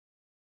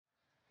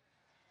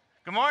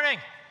Good morning.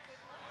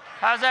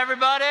 How's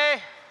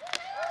everybody?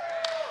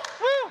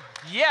 Woo!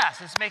 Yes,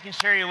 just making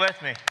sure you're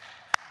with me.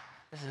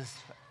 This is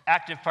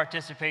active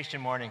participation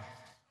morning.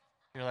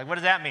 You're like, what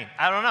does that mean?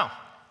 I don't know.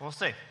 We'll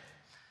see.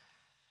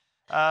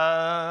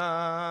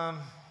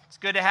 It's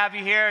good to have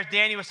you here.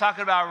 Danny was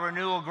talking about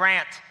renewal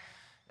grant.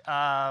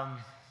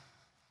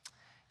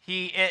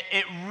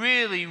 It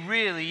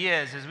really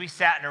is. As we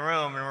sat in a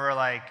room and we're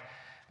like,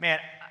 man,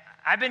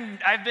 I've been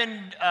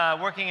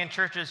working in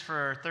churches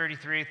for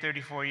 33,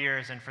 34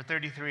 years, and for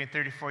 33 and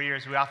 34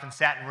 years, we often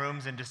sat in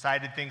rooms and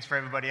decided things for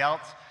everybody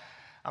else.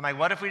 I'm like,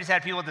 what if we just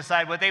had people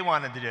decide what they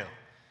wanted to do?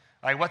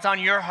 Like, what's on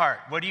your heart?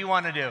 What do you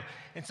want to do?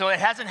 And so it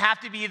doesn't have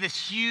to be this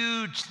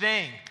huge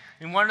thing.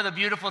 And one of the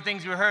beautiful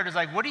things we heard is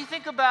like, what do you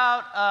think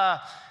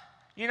about,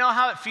 you know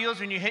how it feels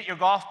when you hit your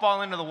golf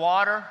ball into the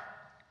water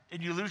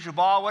and you lose your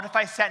ball? What if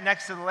I sat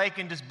next to the lake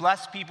and just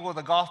blessed people with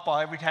a golf ball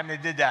every time they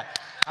did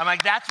that? I'm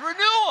like, that's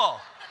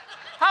renewal.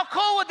 How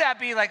cool would that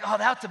be? Like, oh,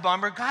 that's a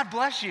bummer. God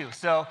bless you.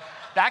 So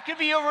that could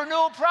be a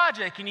renewal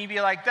project. And you'd be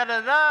like,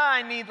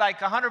 I need like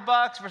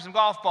 $100 for some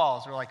golf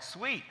balls. We're like,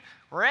 sweet,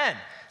 we're in.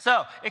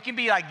 So it can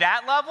be like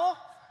that level.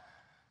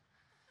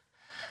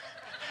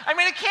 I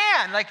mean, it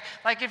can.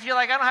 Like if you're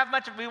like, I don't have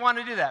much, we want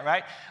to do that,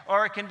 right?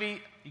 Or it can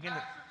be, you can.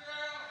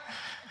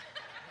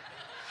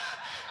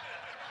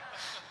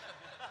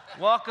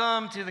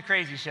 Welcome to the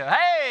crazy show.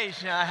 Hey,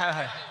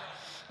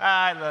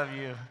 I love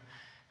you.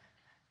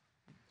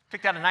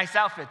 Picked out a nice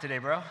outfit today,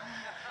 bro.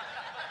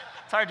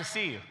 It's hard to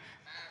see you.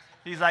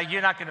 He's like,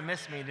 you're not going to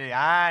miss me today.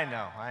 I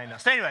know.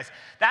 So anyways,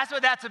 that's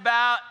what that's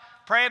about.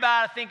 Pray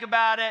about it, think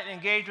about it,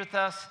 engage with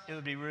us. It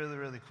would be really,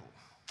 really cool.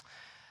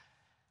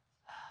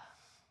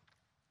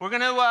 We're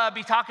going to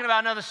be talking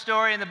about another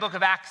story in the book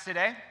of Acts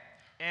today.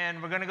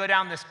 And we're going to go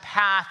down this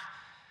path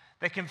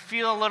that can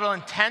feel a little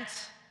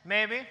intense,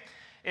 maybe.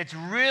 It's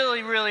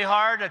really, really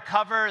hard to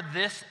cover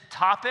this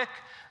topic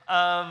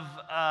of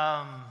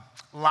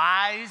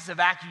lies, of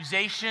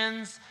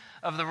accusations,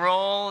 of the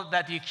role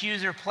that the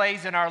accuser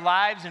plays in our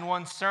lives in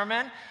one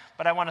sermon,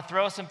 but I want to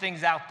throw some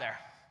things out there.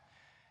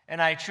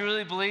 And I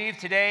truly believe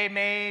today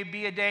may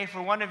be a day for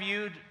one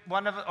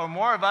or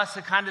more of us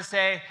to kind of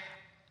say,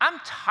 I'm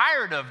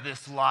tired of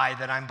this lie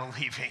that I'm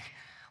believing.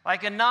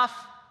 Like, enough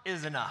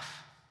is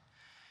enough.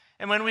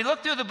 And when we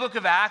look through the book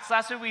of Acts,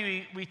 last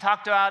week we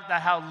talked about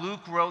how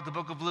Luke wrote the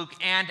book of Luke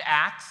and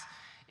Acts.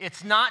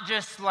 It's not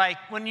just like,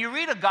 when you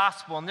read a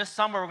gospel, and this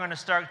summer we're going to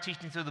start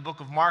teaching through the book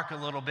of Mark a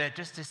little bit,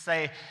 just to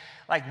say,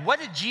 like,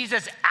 what did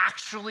Jesus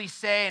actually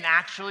say and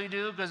actually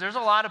do? Because there's a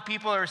lot of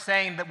people who are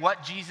saying that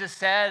what Jesus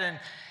said, and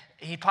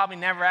he probably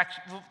never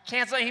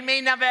actually, he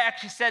may never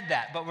actually said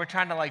that, but we're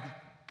trying to like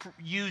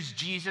use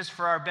Jesus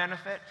for our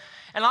benefit.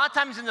 And a lot of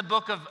times in the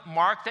book of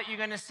Mark that you're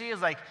going to see is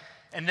like,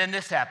 and then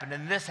this happened,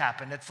 and this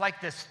happened. It's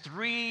like this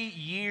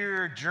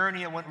 3-year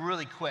journey. It went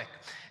really quick.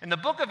 In the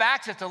book of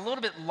Acts, it's a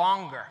little bit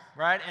longer,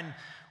 right? And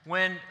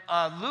when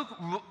Luke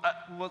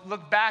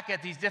looked back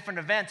at these different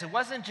events, it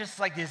wasn't just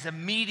like this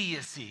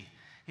immediacy.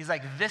 He's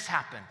like, this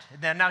happened. And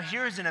then now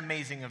here's an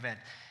amazing event.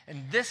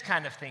 And this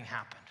kind of thing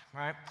happened,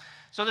 right?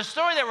 So the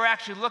story that we're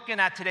actually looking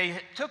at today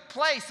took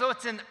place, so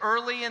it's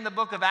early in the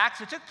book of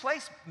Acts. It took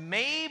place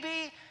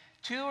maybe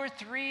 2 or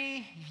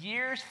 3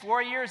 years,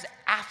 4 years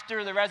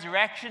after the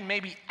resurrection,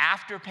 maybe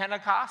after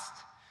Pentecost,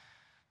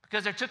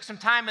 because it took some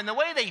time. And the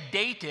way they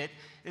date it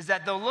is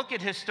that they'll look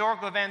at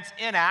historical events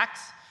in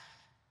Acts,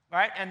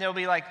 right? And they'll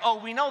be like, oh,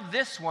 we know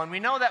this one. We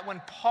know that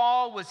when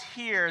Paul was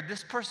here,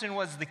 this person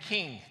was the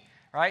king,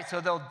 right?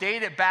 So they'll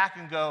date it back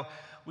and go,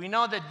 we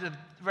know that the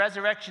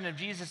resurrection of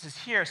Jesus is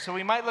here. So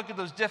we might look at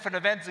those different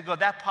events and go,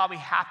 that probably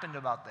happened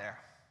about there.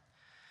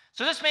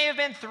 So this may have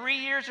been 3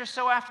 years or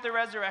so after the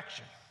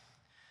resurrection.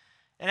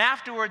 And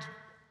afterwards,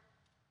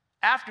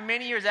 after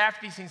many years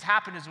after these things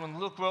happened is when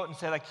Luke wrote and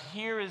said, like,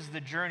 here is the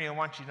journey I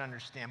want you to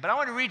understand. But I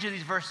want to read you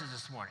these verses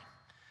this morning.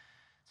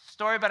 It's a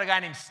story about a guy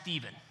named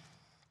Stephen.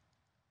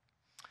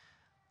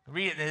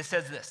 Read it, and it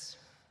says this.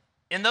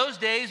 In those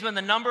days when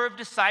the number of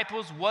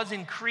disciples was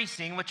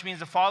increasing, which means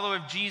the follower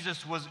of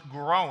Jesus was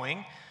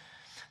growing,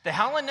 the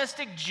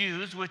Hellenistic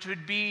Jews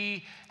would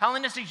be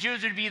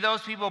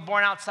those people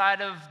born outside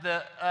of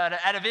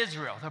out of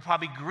Israel. They're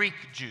probably Greek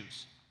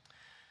Jews.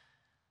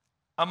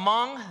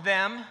 Among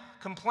them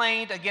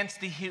complained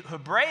against the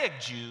Hebraic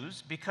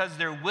Jews because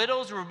their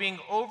widows were being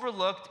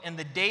overlooked in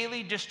the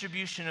daily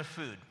distribution of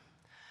food.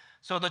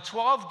 So the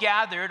 12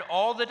 gathered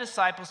all the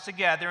disciples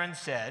together and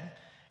said,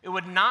 it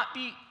would not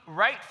be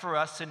right for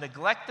us to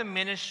neglect the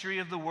ministry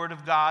of the word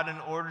of God in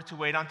order to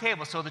wait on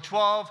tables. So the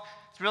 12,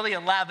 it's really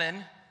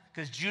 11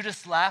 because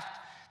Judas left.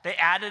 They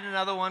added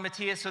another one,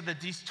 Matthias, so that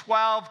these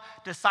 12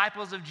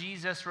 disciples of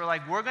Jesus were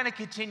like, we're going to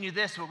continue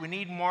this, but we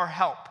need more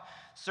help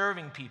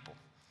serving people.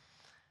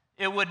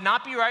 It would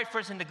not be right for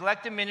us to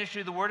neglect the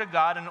ministry of the word of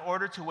God in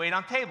order to wait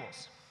on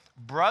tables.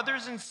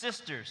 Brothers and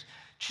sisters,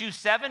 choose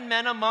 7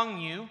 men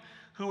among you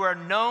who are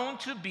known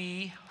to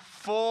be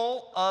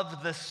full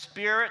of the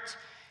Spirit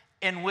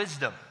and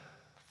wisdom.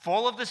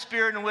 Full of the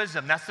Spirit and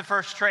wisdom. That's the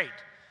first trait.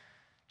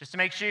 Just to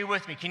make sure you're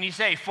with me. Can you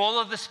say, full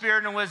of the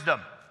Spirit and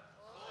wisdom?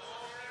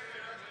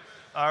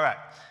 All right.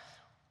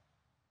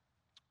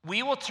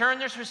 We will turn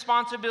this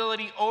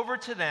responsibility over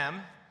to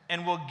them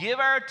and will give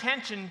our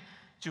attention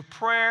to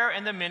prayer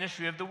and the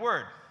ministry of the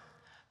word.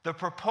 The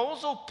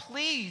proposal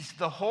pleased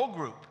the whole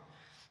group.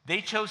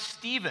 They chose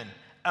Stephen,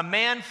 a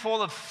man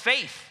full of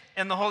faith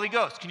in the Holy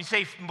Ghost. Can you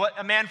say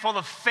a man full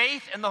of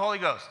faith in the Holy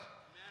Ghost?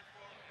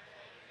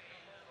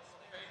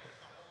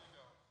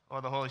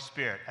 Or the Holy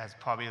Spirit, as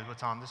probably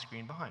what's on the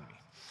screen behind me.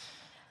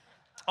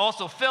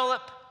 Also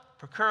Philip,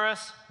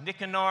 Prochorus,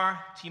 Nicanor,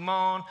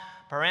 Timon,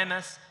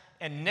 Paramus,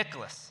 and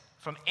Nicholas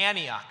from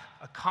Antioch,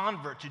 a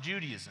convert to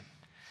Judaism.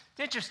 It's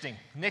interesting,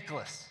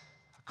 Nicholas,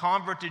 a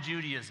convert to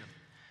Judaism.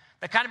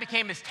 That kind of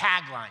became his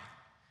tagline.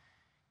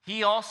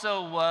 He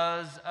also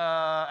was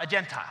a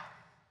Gentile,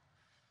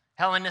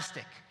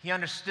 Hellenistic. He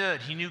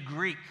understood, he knew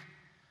Greek.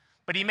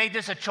 But he made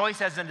this a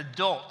choice as an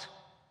adult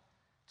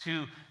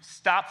to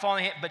stop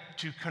following it, but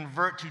to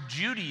convert to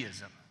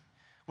Judaism,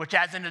 which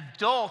as an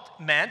adult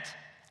meant,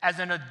 as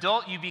an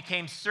adult you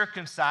became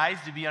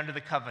circumcised to be under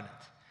the covenant.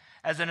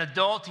 As an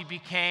adult, he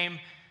became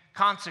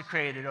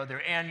consecrated, or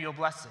their annual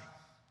blessing.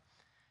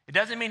 It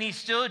doesn't mean he's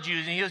still a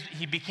Jew, and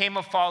he became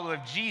a follower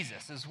of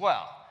Jesus as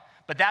well.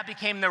 But that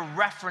became the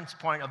reference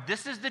point of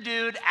this is the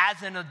dude,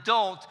 as an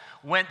adult,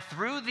 went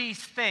through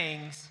these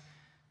things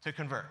to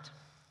convert.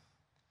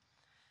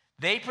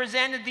 They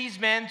presented these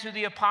men to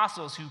the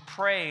apostles who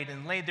prayed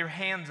and laid their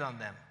hands on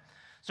them.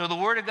 So the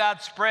word of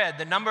God spread.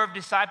 The number of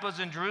disciples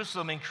in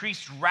Jerusalem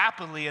increased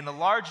rapidly, and a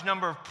large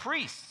number of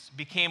priests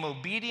became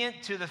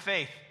obedient to the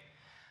faith.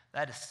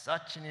 That is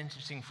such an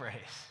interesting phrase.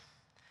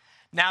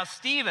 Now,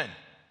 Stephen,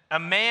 a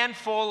man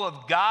full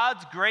of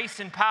God's grace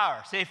and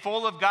power. Say,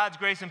 full of God's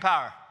grace and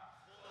power.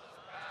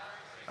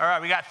 All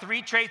right, we got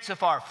 3 traits so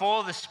far. Full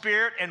of the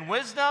Spirit and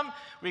wisdom.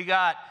 We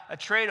got a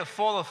trait of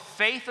full of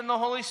faith in the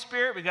Holy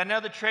Spirit. We got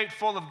another trait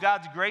full of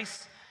God's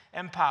grace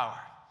and power.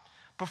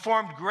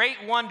 Performed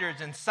great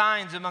wonders and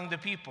signs among the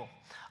people.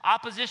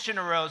 Opposition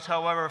arose,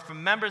 however,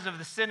 from members of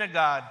the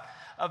synagogue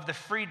of the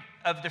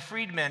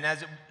freedmen,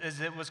 as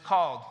it was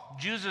called,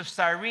 Jews of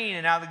Cyrene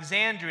and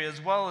Alexandria, as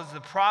well as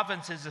the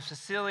provinces of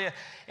Cilicia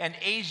and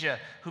Asia,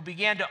 who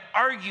began to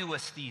argue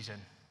with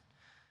Stephen.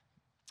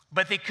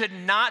 But they could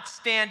not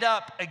stand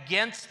up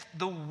against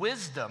the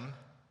wisdom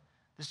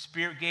the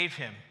Spirit gave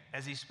him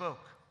as he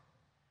spoke.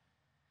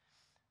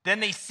 Then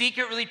they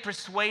secretly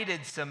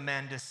persuaded some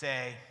men to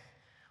say,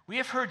 "We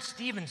have heard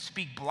Stephen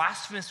speak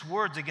blasphemous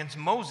words against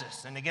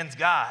Moses and against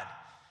God."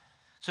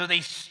 So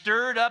they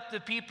stirred up the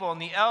people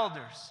and the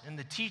elders and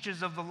the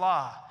teachers of the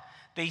law.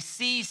 They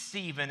seized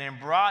Stephen and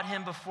brought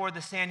him before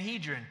the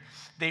Sanhedrin.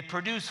 They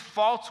produced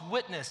false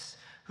witness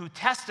who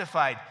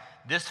testified,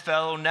 "This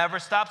fellow never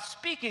stopped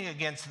speaking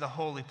against the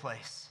holy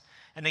place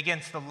and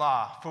against the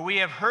law. For we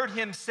have heard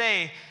him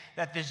say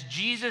that this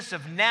Jesus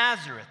of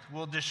Nazareth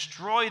will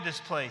destroy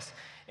this place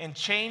and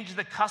change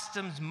the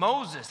customs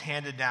Moses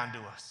handed down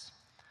to us."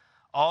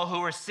 All who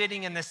were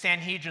sitting in the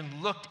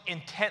Sanhedrin looked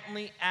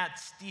intently at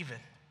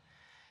Stephen,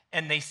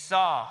 and they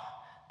saw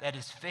that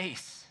his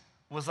face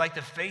was like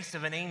the face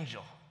of an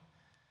angel.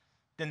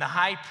 Then the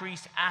high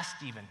priest asked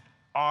Stephen,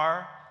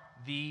 "Are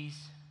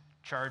these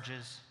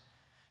charges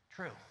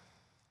true?"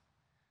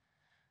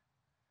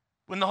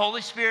 When the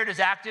Holy Spirit is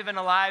active and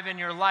alive in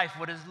your life,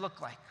 what does it look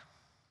like?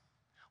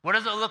 What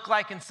does it look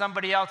like in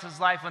somebody else's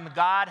life when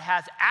God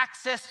has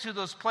access to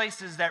those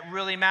places that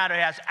really matter,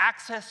 has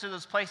access to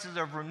those places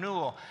of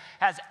renewal,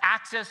 has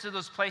access to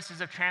those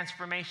places of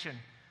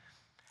transformation?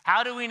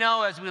 How do we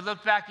know, as we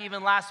look back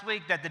even last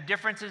week, that the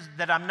difference is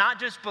that I'm not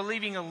just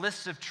believing a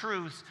list of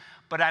truths,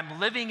 but I'm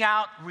living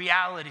out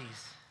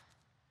realities?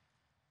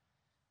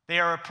 They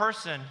are a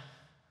person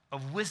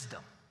of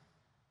wisdom.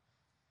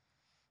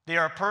 They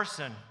are a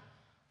person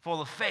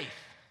full of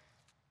faith.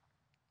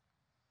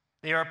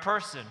 They are a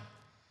person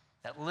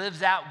that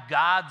lives out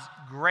God's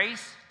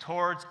grace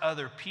towards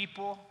other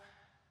people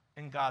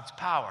and God's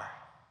power.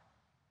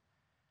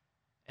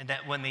 And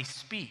that when they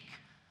speak,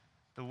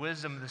 the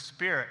wisdom of the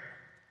Spirit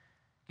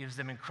gives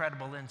them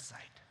incredible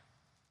insight.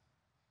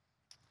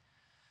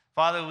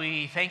 Father,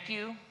 we thank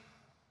you.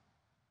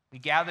 We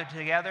gather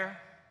together.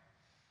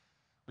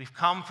 We've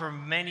come for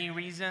many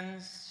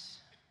reasons.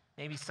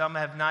 Maybe some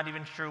have not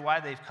even sure why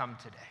they've come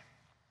today.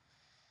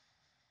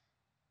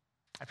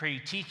 I pray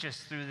you teach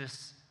us through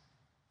this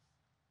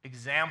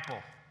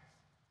example,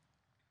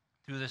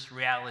 through this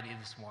reality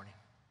this morning.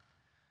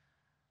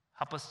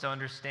 Help us to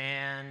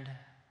understand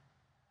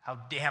how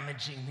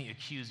damaging the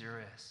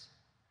accuser is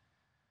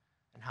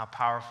and how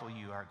powerful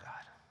you are,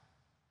 God.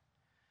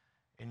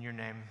 In your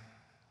name,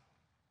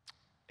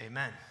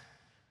 amen.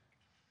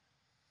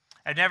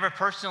 I've never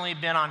personally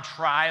been on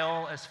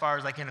trial as far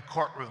as like in a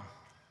courtroom.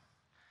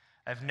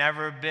 I've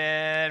never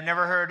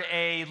heard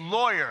a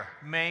lawyer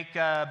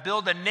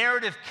build a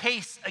narrative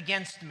case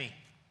against me.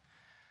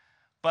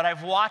 But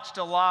I've watched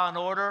a Law and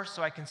Order,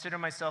 so I consider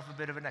myself a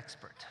bit of an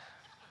expert.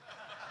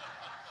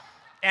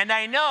 And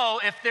I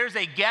know if there's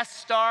a guest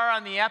star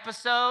on the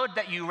episode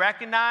that you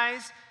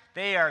recognize,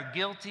 they are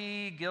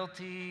guilty,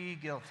 guilty,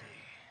 guilty.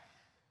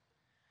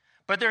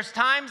 But there's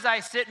times I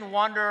sit and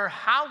wonder,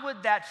 how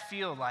would that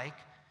feel like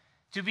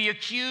to be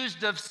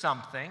accused of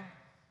something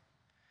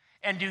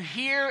and to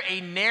hear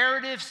a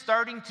narrative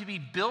starting to be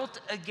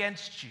built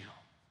against you?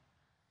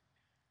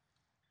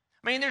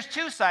 I mean, there's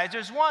two sides.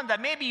 There's one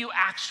that maybe you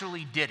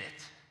actually did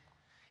it,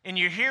 and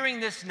you're hearing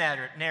this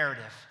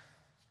narrative.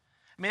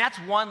 I mean, that's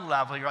one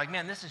level. You're like,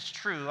 man, this is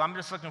true. I'm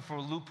just looking for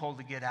a loophole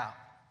to get out.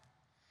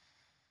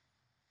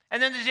 And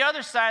then there's the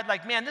other side,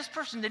 like, man, this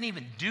person didn't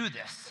even do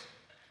this.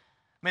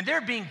 I mean,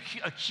 they're being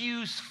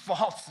accused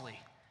falsely.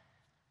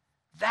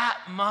 That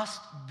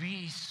must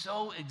be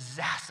so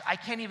exhausting. I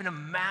can't even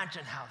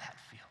imagine how that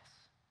feels.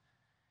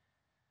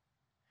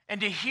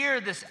 And to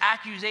hear this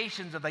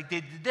accusations of like,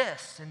 they did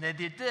this, and they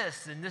did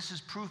this, and this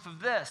is proof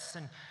of this,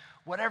 and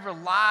whatever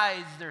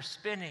lies they're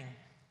spinning.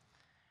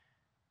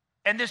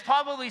 And there's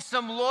probably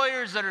some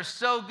lawyers that are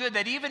so good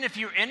that even if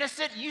you're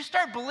innocent, you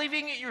start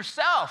believing it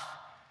yourself.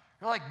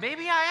 You're like,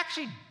 maybe I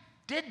actually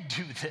did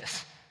do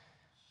this.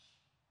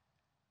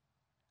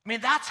 I mean,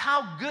 that's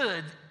how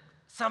good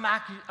some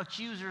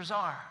accusers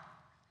are.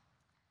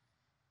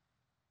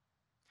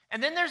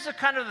 And then there's a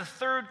kind of the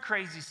third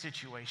crazy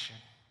situation,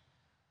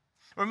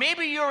 or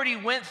maybe you already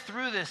went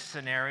through this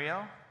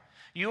scenario.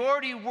 You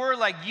already were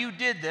like, you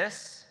did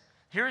this.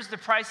 Here's the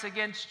price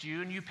against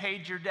you, and you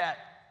paid your debt.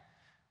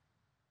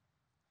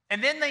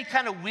 And then they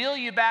kind of wheel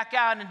you back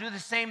out and do the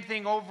same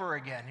thing over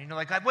again. You know,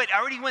 like, wait, I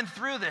already went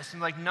through this.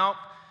 And like, nope,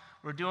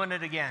 we're doing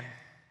it again.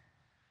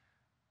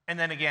 And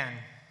then again.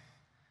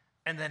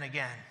 And then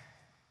again.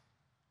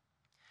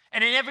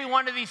 And in every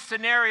one of these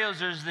scenarios,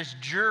 there's this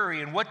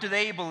jury, and what do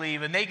they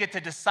believe? And they get to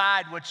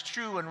decide what's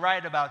true and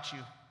right about you.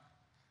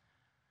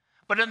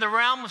 But in the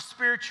realm of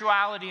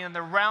spirituality, in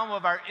the realm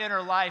of our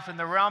inner life, in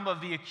the realm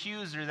of the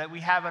accuser that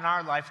we have in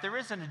our life, there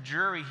isn't a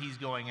jury he's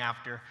going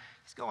after.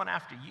 He's going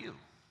after you.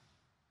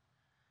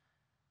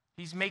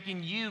 He's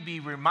making you be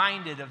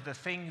reminded of the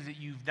things that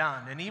you've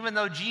done. And even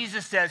though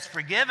Jesus says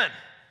forgiven,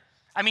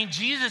 I mean,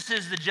 Jesus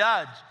is the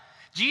judge.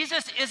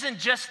 Jesus isn't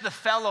just the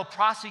fellow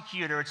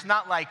prosecutor. It's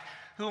not like,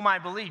 whom I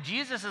believe.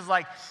 Jesus is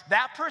like,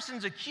 that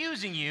person's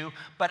accusing you,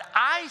 but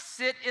I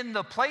sit in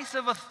the place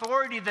of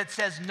authority that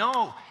says,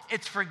 no,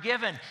 it's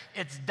forgiven,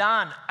 it's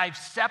done, I've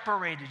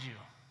separated you.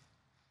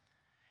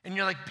 And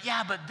you're like,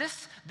 yeah, but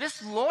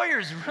this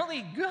lawyer's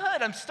really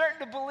good. I'm starting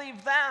to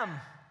believe them.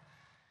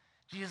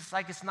 Jesus is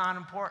like, it's not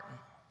important.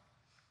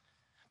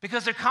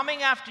 Because they're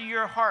coming after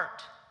your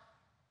heart.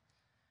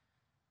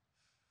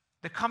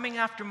 They're coming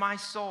after my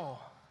soul.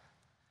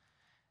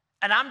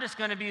 And I'm just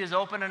going to be as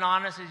open and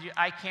honest as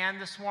I can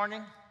this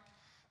morning.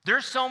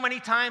 There's so many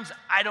times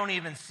I don't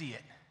even see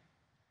it.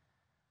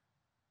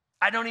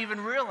 I don't even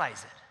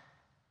realize it.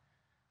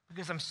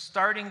 Because I'm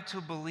starting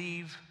to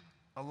believe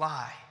a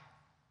lie.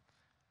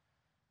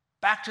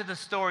 Back to the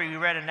story we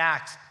read in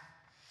Acts.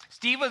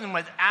 Stephen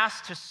was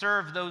asked to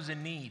serve those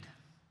in need,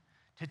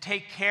 to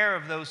take care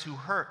of those who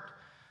hurt,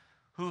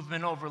 who've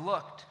been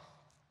overlooked.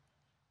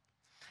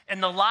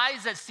 And the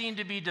lies that seemed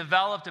to be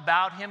developed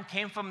about him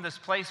came from this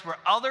place where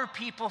other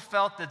people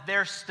felt that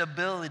their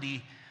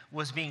stability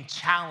was being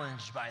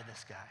challenged by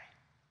this guy.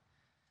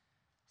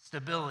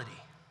 Stability.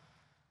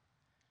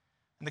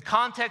 In the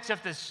context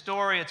of this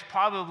story, it's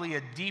probably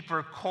a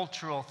deeper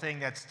cultural thing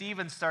that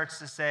Stephen starts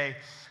to say,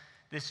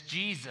 this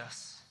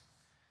Jesus,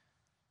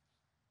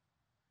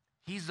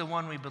 he's the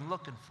one we've been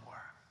looking for.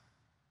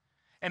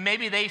 And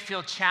maybe they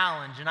feel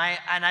challenged, and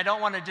I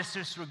don't want to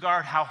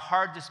disregard how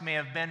hard this may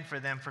have been for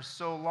them for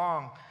so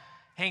long,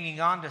 hanging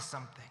on to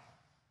something.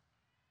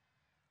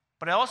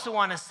 But I also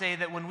want to say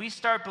that when we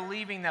start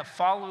believing that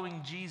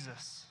following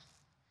Jesus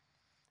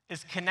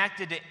is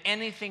connected to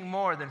anything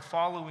more than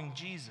following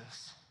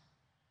Jesus,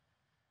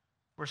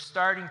 we're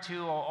starting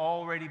to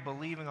already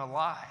believing a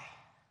lie,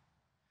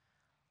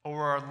 or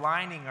we're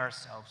aligning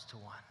ourselves to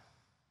one.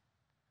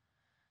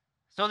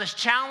 So this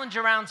challenge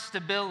around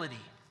stability,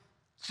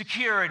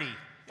 security.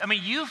 I mean,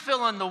 you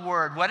fill in the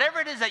word, whatever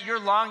it is that you're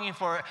longing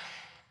for.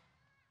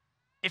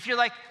 If you're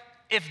like,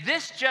 if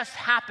this just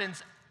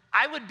happens,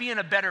 I would be in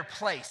a better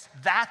place.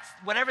 That's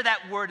whatever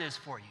that word is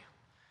for you.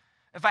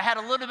 If I had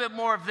a little bit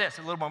more of this,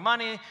 a little more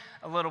money,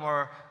 a little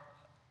more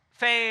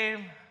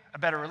fame, a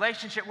better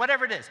relationship,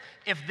 whatever it is.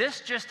 If this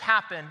just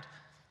happened,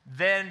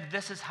 then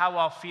this is how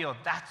I'll feel.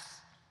 That's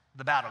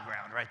the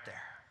battleground right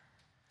there.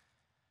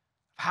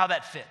 How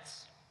that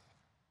fits.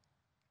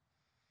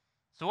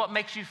 So what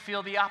makes you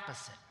feel the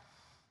opposite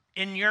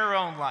in your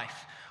own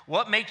life?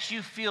 What makes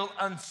you feel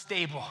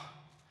unstable?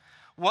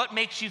 What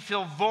makes you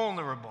feel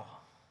vulnerable?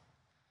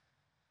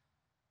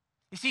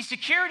 You see,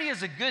 security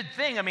is a good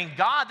thing. I mean,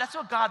 God, that's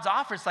what God's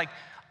offers. Like,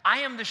 I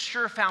am the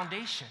sure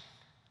foundation.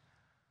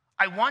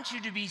 I want you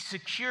to be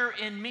secure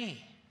in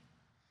me.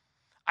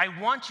 I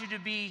want you to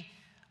be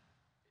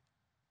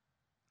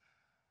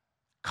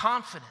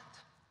confident.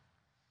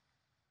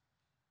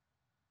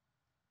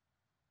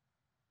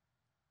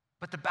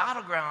 But the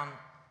battleground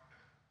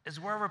is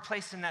where we're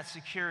placing that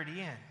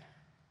security in.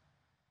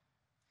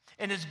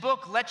 In his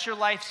book, Let Your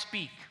Life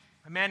Speak,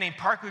 a man named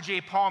Parker J.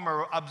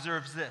 Palmer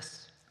observes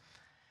this.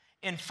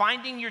 in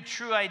finding your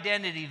true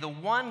identity, the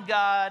one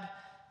that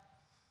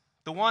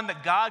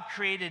God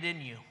created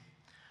in you,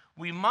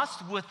 we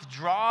must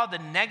withdraw the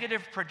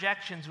negative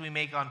projections we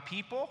make on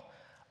people,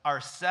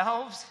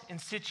 ourselves,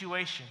 and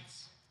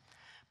situations.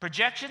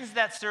 Projections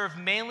that serve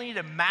mainly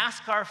to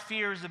mask our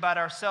fears about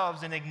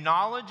ourselves and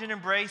acknowledge and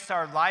embrace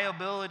our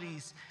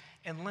liabilities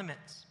and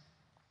limits.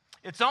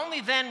 It's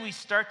only then we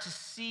start to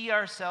see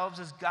ourselves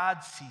as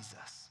God sees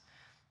us,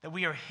 that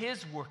we are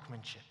His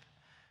workmanship,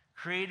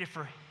 created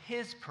for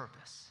His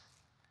purpose.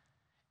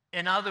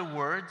 In other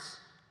words,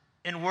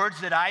 in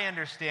words that I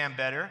understand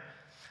better,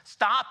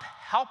 stop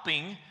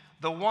helping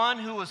the one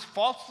who is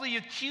falsely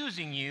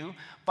accusing you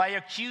by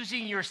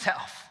accusing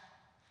yourself.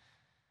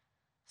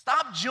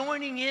 Stop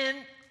joining in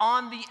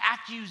on the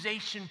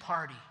accusation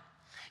party.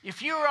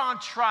 If you're on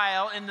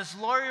trial and this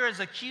lawyer is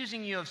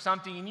accusing you of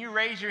something and you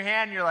raise your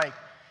hand and you're like,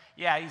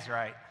 yeah, he's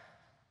right.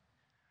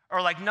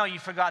 Or like, no, you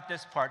forgot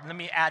this part. Let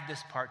me add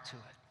this part to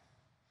it.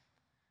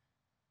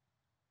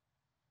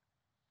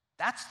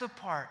 That's the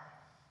part.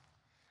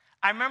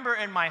 I remember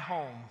in my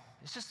home,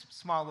 it's just a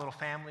small little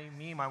family,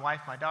 me, my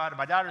wife, my daughter.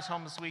 My daughter's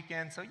home this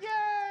weekend, so yay!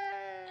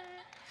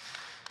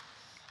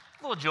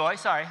 A little joy,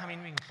 sorry. I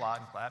mean, we can applaud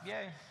and clap,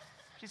 yay.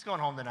 She's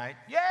going home tonight,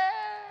 yay!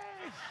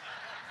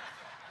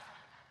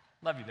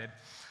 Love you, babe.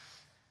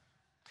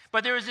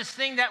 But there was this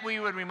thing that we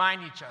would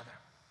remind each other.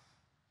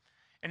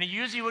 And it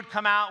usually would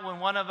come out when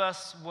one of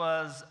us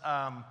was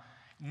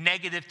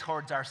negative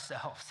towards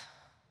ourselves.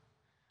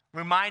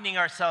 Reminding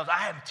ourselves,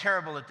 I am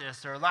terrible at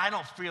this, or I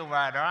don't feel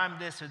right, or I'm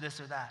this or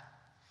that.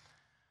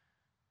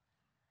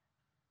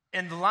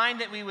 And the line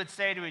that we would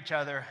say to each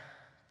other,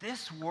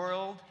 this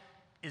world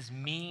is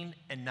mean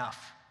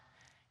enough.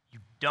 You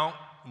don't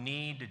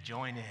need to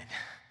join in.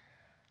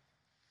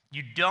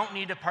 You don't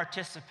need to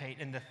participate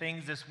in the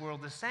things this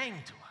world is saying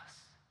to us.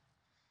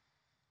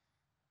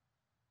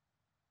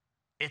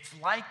 It's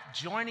like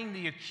joining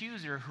the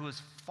accuser who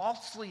is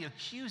falsely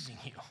accusing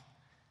you.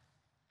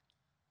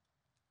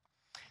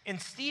 In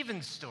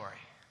Stephen's story,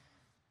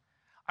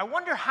 I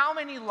wonder how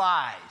many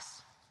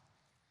lies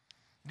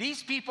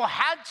these people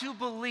had to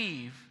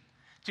believe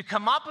to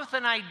come up with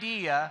an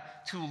idea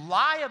to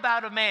lie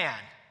about a man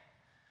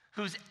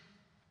whose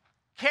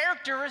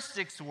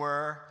characteristics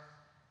were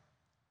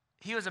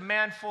he was a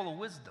man full of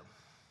wisdom.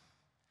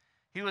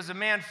 He was a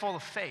man full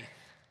of faith.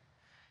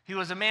 He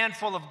was a man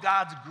full of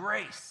God's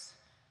grace.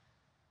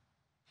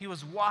 He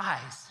was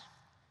wise.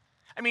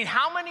 I mean,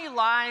 how many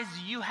lies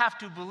do you have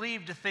to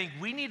believe to think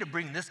we need to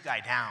bring this guy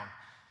down?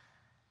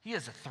 He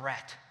is a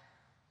threat.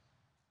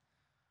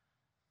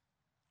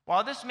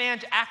 While this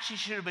man actually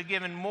should have been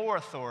given more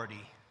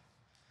authority,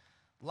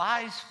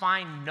 lies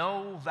find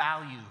no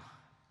value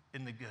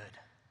in the good.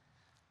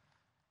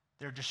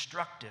 They're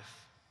destructive.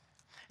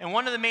 And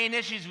one of the main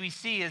issues we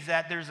see is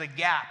that there's a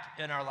gap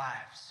in our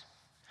lives.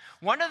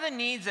 One of the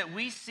needs that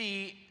we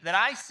see, that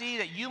I see,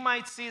 that you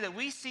might see, that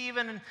we see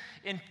even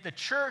in the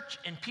church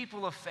and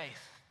people of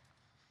faith,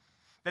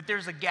 that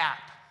there's a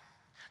gap.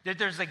 That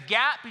there's a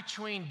gap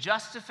between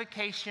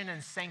justification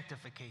and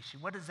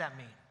sanctification. What does that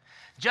mean?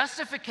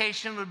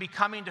 Justification would be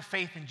coming to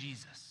faith in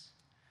Jesus.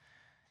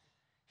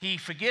 He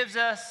forgives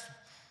us.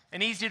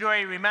 An easy to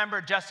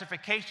remember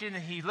justification,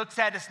 and He looks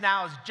at us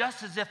now as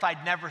just as if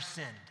I'd never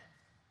sinned.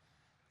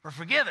 We're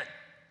forgiven.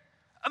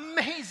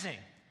 Amazing.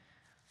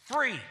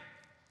 Free.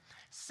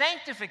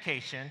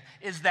 Sanctification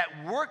is that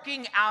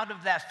working out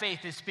of that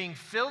faith. It's being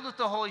filled with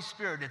the Holy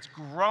Spirit. It's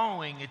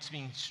growing. It's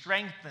being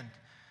strengthened.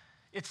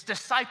 It's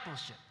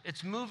discipleship.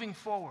 It's moving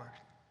forward.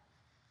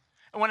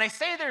 And when I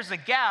say there's a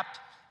gap,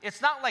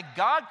 it's not like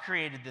God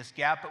created this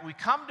gap, but we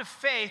come to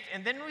faith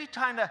and then we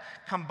kind of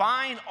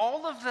combine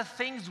all of the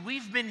things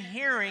we've been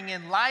hearing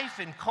in life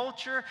and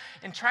culture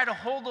and try to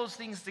hold those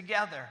things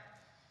together.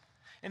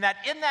 And that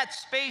in that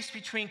space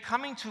between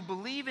coming to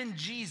believe in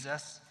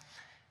Jesus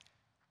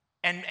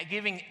and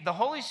giving the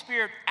Holy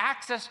Spirit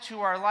access to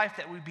our life,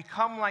 that we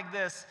become like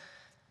this,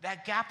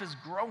 that gap is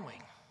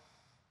growing.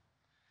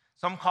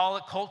 Some call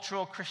it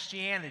cultural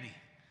Christianity.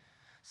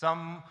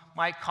 Some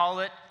might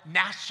call it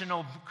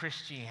national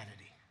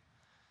Christianity.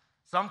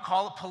 Some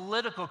call it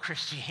political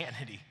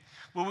Christianity,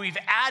 where we've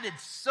added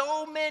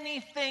so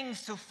many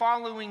things to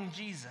following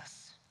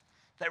Jesus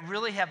that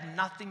really have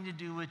nothing to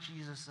do with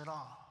Jesus at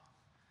all.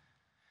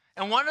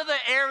 And one of the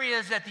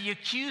areas that the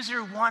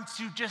accuser wants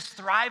to just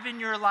thrive in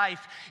your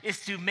life is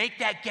to make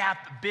that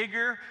gap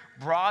bigger,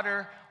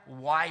 broader,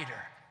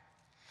 wider.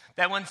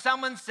 That when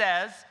someone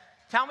says,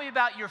 tell me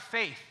about your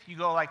faith, you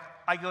go like,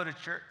 I go to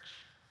church.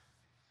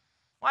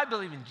 Well, I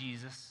believe in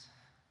Jesus.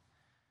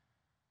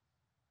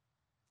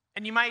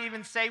 And you might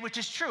even say, which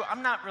is true,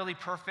 I'm not really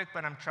perfect,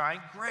 but I'm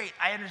trying. Great,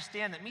 I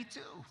understand that, me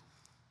too.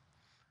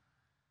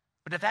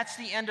 But if that's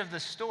the end of the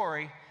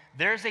story,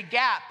 there's a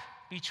gap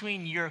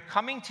between your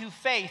coming to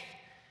faith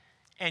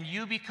and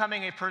you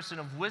becoming a person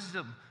of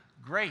wisdom,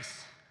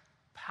 grace,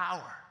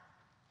 power.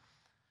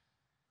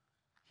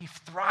 He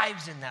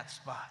thrives in that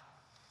spot.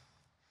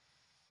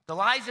 The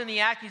lies and the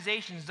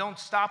accusations don't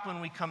stop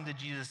when we come to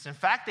Jesus. In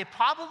fact, they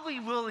probably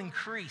will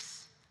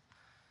increase.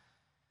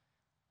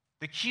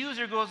 The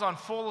accuser goes on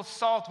full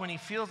assault when he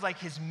feels like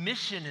his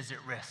mission is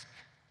at risk.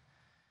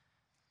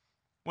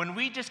 When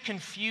we just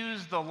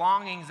confuse the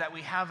longings that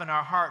we have in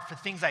our heart for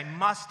things I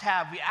must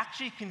have, we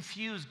actually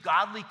confuse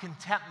godly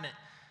contentment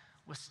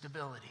with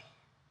stability.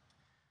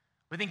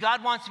 We think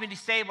God wants me to be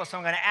stable, so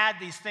I'm going to add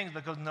these things,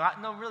 but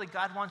no, really,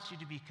 God wants you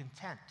to be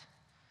content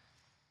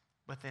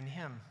within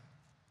Him.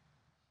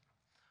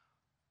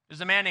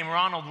 There's a man named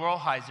Ronald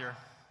Rolheiser,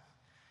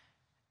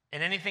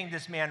 and anything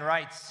this man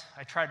writes,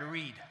 I try to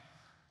read.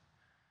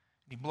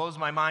 He blows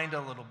my mind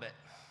a little bit.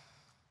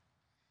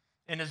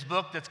 In his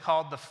book that's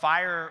called The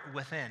Fire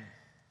Within,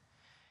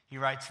 he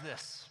writes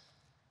this: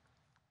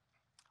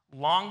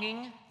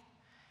 longing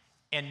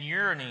and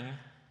yearning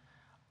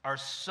are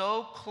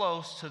so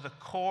close to the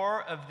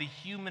core of the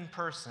human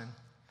person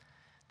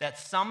that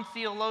some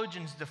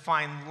theologians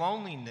define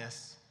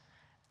loneliness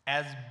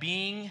as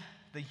being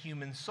the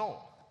human soul.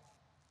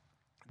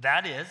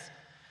 That is,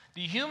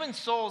 the human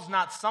soul is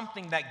not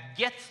something that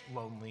gets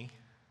lonely,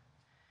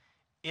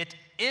 it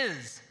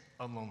is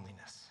a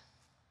loneliness.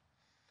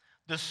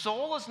 The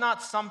soul is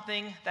not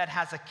something that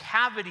has a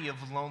cavity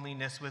of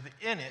loneliness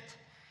within it,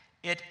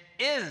 it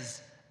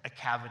is a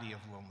cavity of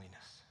loneliness.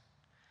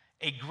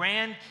 A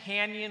Grand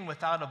Canyon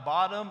without a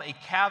bottom, a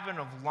cavern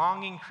of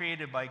longing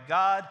created by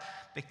God.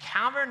 The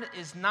cavern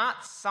is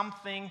not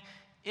something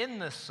in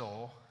the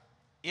soul,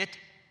 it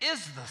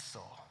is the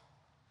soul.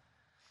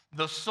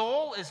 The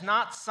soul is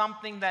not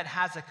something that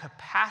has a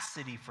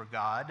capacity for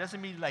God. It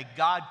doesn't mean like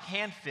God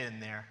can fit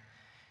in there.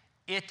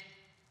 It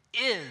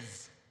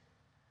is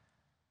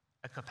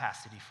a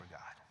capacity for God.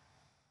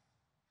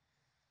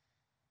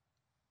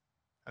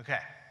 Okay.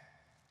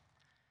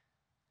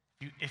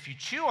 If you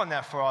chew on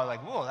that for a while,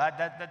 like, whoa,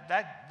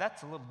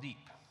 that's a little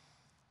deep.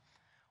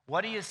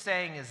 What he is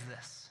saying is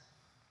this.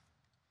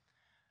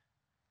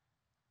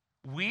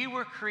 We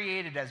were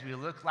created, as we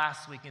looked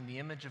last week, in the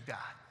image of God.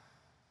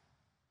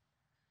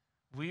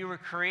 We were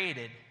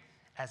created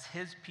as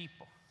His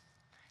people.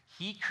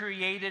 He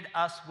created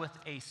us with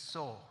a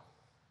soul,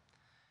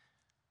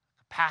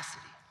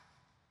 capacity.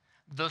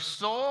 The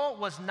soul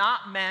was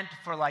not meant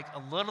for like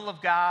a little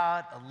of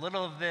God, a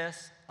little of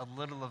this, a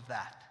little of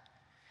that.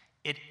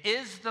 It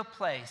is the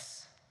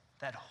place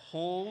that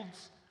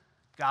holds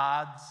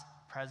God's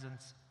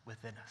presence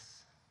within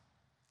us.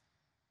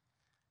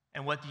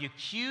 And what the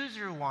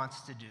accuser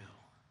wants to do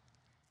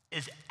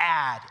is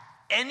add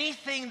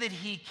anything that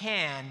he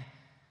can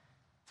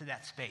to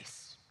that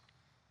space.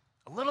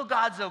 A little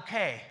God's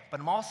okay, but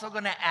I'm also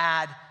going to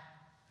add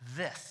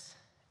this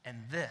and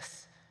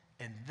this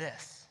and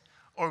this.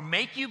 Or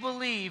make you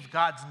believe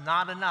God's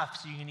not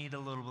enough, so you need a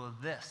little bit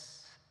of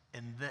this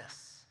and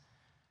this.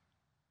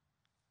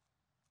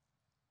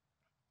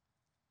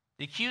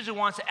 The accuser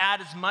wants to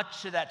add as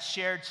much to that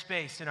shared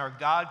space in our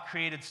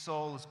God-created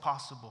soul as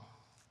possible.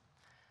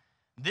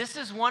 This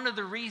is one of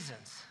the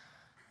reasons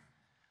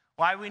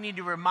why we need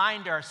to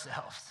remind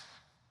ourselves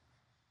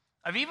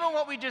of even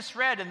what we just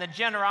read in the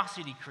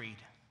Generosity Creed.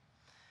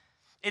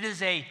 It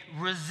is a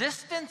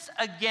resistance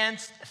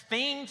against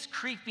things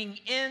creeping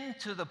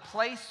into the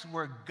place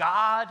where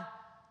God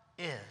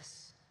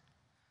is.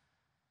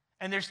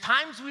 And there's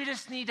times we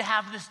just need to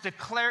have this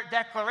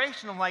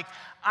declaration of like,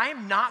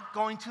 I'm not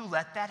going to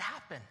let that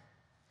happen.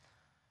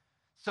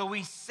 So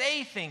we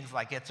say things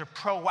like it's a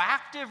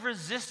proactive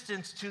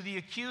resistance to the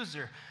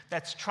accuser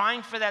that's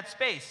trying for that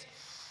space.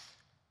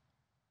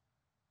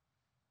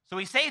 So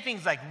we say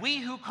things like, we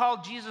who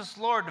call Jesus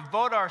Lord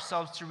devote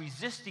ourselves to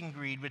resisting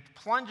greed, which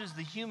plunges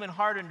the human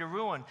heart into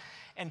ruin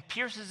and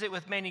pierces it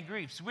with many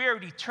griefs. We are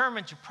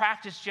determined to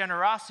practice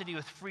generosity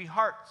with free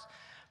hearts,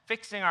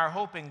 fixing our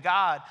hope in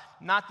God,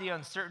 not the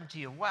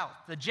uncertainty of wealth.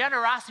 The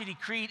Generosity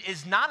Creed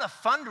is not a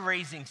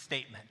fundraising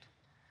statement.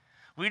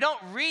 We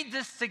don't read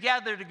this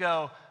together to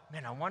go,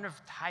 man, I wonder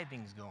if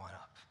tithing's going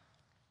up.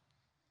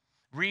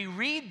 We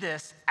read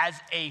this as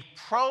a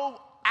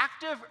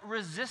proactive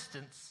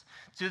resistance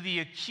to the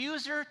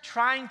accuser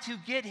trying to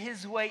get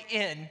his way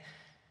in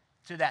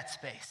to that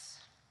space.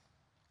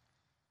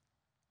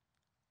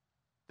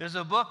 There's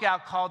a book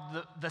out called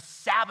The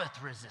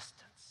Sabbath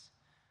Resistance.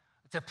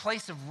 It's a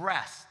place of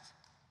rest.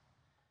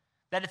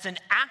 That it's an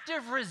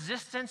active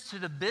resistance to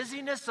the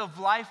busyness of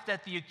life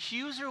that the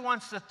accuser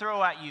wants to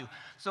throw at you.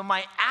 So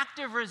my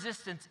active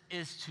resistance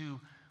is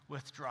to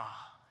withdraw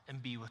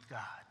and be with God.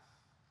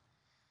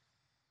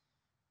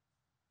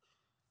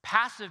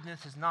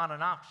 Passiveness is not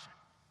an option.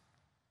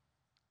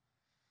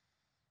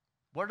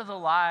 What are the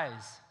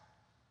lies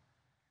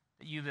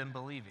that you've been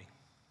believing?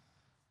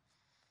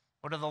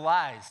 What are the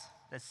lies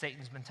that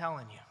Satan's been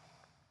telling you?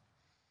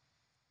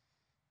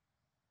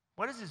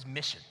 What is his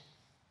mission?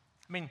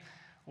 I mean,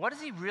 what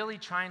is he really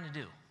trying to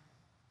do?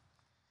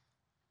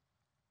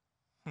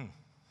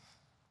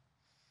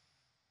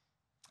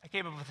 I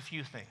came up with a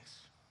few things.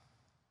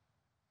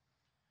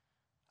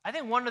 I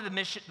think one of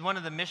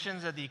the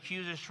missions that the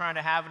accuser is trying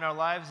to have in our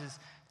lives is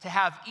to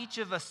have each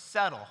of us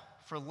settle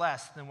for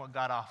less than what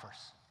God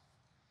offers.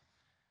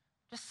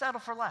 Just settle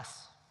for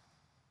less.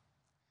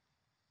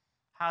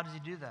 How does he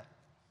do that?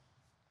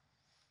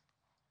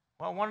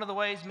 Well, one of the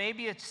ways,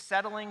 maybe it's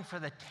settling for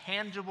the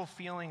tangible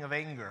feeling of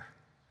anger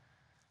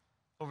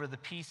over the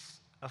peace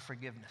of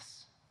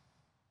forgiveness.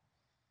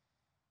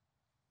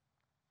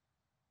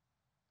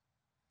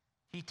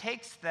 He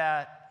takes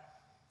that,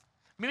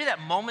 maybe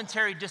that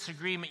momentary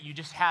disagreement you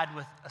just had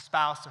with a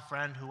spouse, a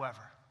friend,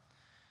 whoever.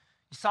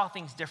 You saw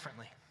things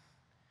differently.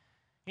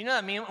 You know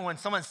what I mean? When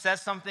someone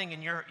says something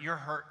and you're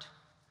hurt,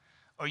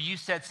 or you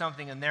said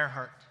something and they're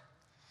hurt.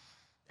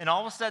 And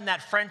all of a sudden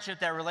that friendship,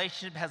 that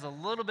relationship has a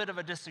little bit of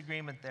a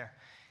disagreement there.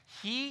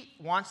 He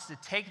wants to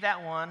take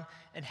that one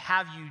and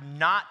have you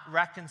not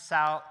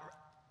reconcile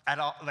at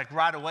all, like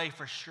right away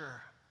for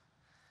sure.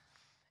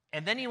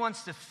 And then he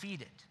wants to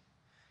feed it.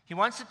 He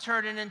wants to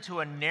turn it into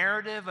a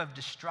narrative of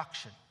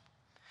destruction.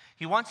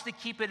 He wants to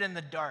keep it in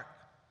the dark.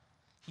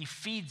 He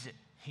feeds it.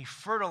 He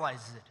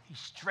fertilizes it. He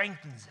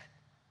strengthens it.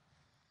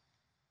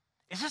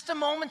 It's just a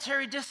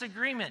momentary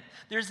disagreement.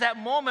 There's that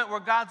moment where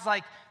God's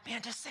like,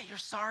 man, just say you're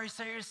sorry,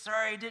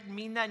 I didn't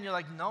mean that. And you're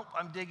like, nope,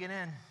 I'm digging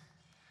in.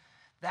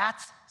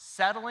 That's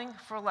settling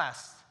for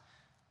less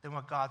than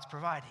what God's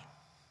providing.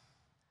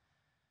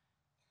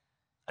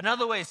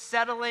 Another way is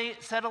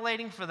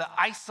settling for the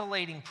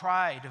isolating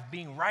pride of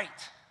being right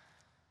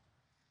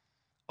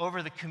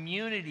over the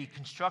community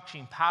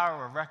constructing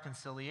power of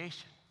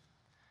reconciliation.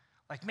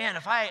 Like, man,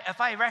 if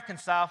I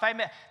reconcile,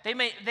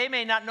 they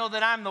may not know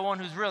that I'm the one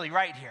who's really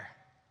right here.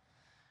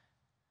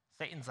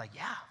 Satan's like,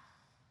 yeah,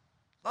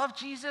 love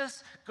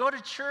Jesus, go to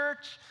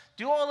church,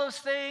 do all those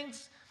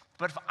things,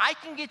 but if I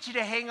can get you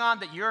to hang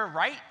on that you're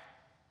right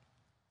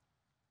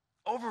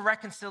over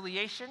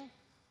reconciliation,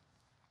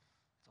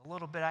 it's a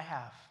little bit I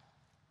have.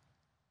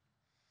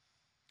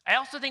 I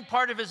also think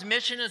part of his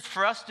mission is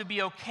for us to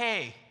be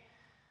okay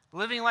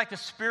living like a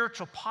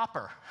spiritual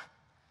pauper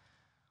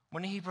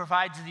when he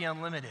provides the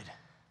unlimited.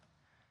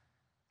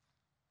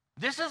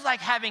 This is like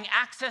having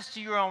access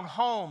to your own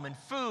home and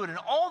food and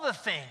all the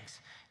things.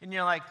 And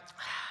you're like,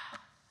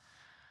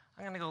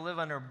 I'm going to go live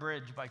under a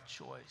bridge by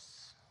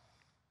choice.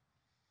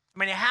 I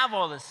mean, I have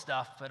all this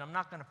stuff, but I'm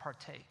not going to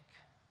partake.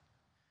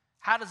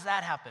 How does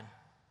that happen?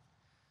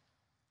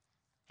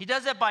 He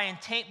does that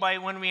by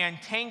when we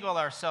entangle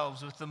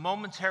ourselves with the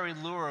momentary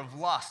lure of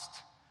lust,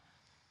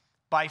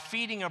 by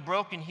feeding a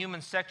broken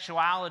human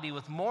sexuality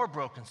with more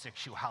broken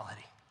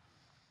sexuality.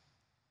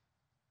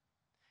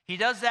 He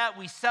does that,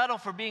 we settle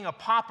for being a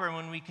pauper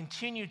when we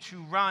continue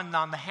to run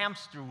on the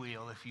hamster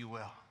wheel, if you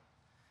will,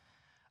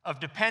 of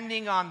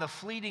depending on the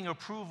fleeting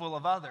approval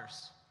of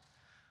others,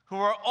 who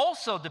are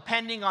also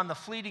depending on the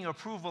fleeting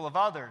approval of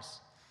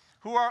others,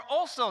 who are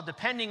also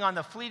depending on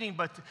the fleeting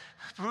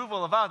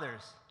approval of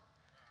others.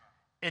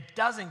 It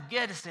doesn't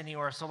get us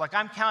anywhere. So like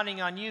I'm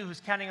counting on you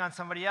who's counting on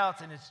somebody else,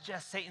 and it's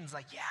just Satan's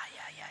like, yeah,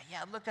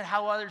 look at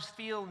how others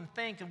feel and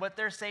think and what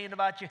they're saying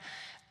about you.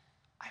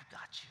 I've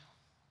got you.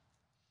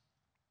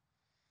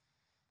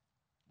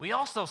 We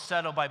also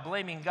settle by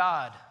blaming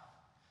God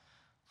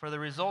for the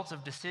results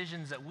of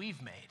decisions that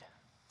we've made,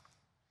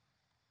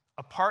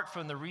 apart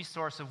from the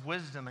resource of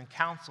wisdom and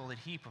counsel that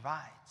he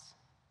provides.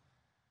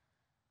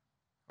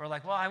 We're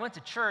like, well, I went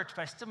to church,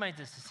 but I still made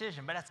this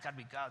decision, but that's got to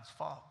be God's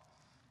fault.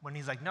 When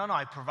he's like, no,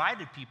 I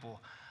provided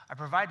people. I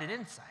provided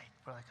insight.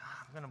 We're like,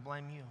 I'm going to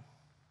blame you.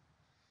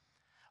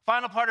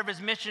 Final part of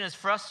his mission is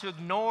for us to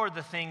ignore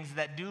the things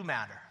that do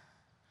matter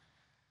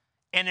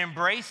and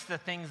embrace the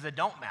things that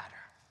don't matter.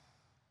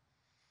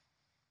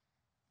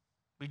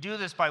 We do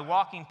this by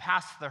walking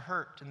past the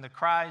hurt and the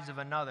cries of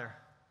another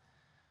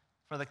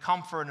for the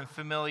comfort and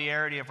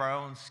familiarity of our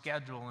own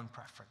schedule and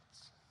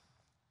preference.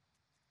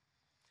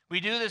 We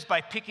do this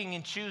by picking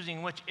and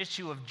choosing which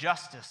issue of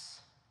justice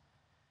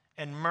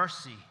and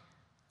mercy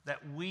that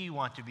we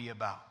want to be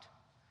about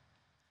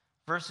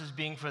versus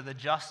being for the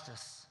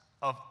justice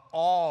of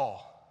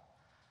all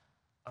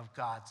of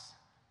God's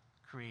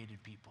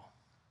created people.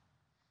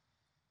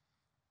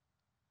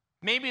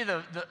 Maybe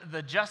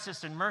the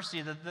justice and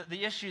mercy,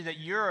 the issue that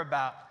you're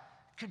about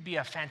could be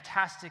a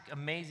fantastic,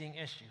 amazing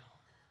issue.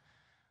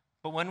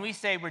 But when we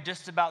say we're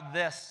just about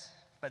this,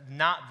 but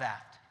not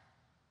that,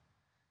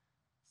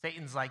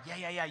 Satan's like,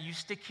 yeah, you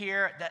stick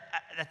here.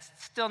 That's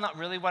still not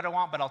really what I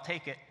want, but I'll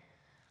take it.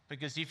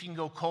 Because if you can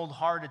go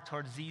cold-hearted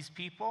towards these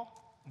people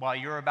while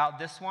you're about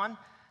this one,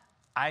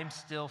 I'm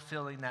still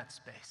filling that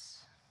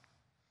space.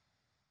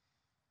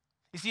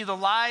 You see, the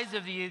lies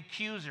of the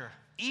accuser,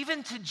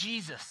 even to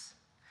Jesus,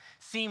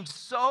 seem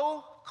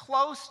so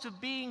close to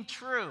being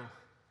true,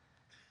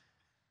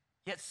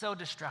 yet so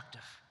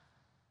destructive.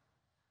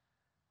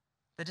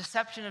 The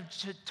deception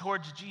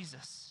towards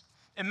Jesus.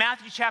 In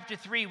Matthew chapter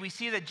 3, we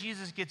see that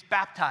Jesus gets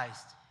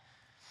baptized.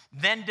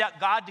 Then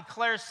God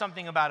declares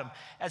something about him.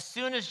 As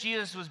soon as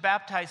Jesus was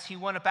baptized, he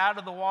went up out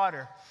of the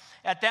water.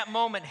 At that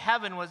moment,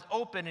 heaven was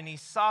open, and he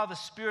saw the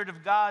Spirit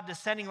of God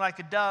descending like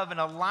a dove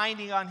and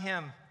landing on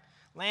him.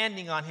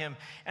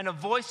 And a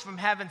voice from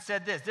heaven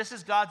said this. This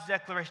is God's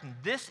declaration.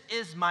 This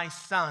is my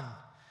Son,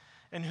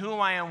 in whom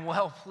I am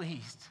well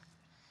pleased.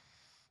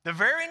 The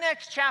very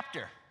next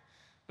chapter,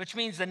 which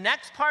means the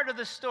next part of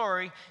the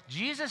story,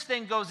 Jesus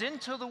then goes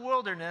into the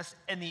wilderness,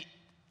 and the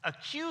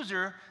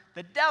accuser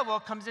the devil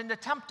comes in to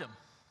tempt him.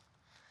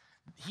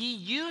 He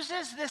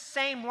uses this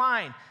same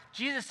line.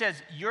 Jesus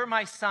says, "You're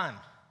my son."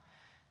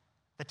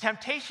 The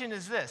temptation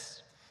is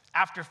this.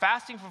 After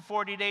fasting for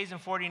 40 days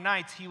and 40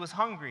 nights, he was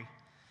hungry.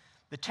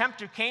 The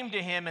tempter came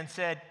to him and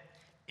said,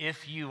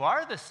 "If you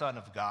are the Son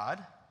of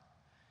God,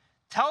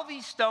 tell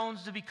these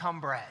stones to become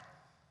bread."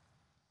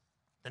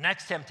 The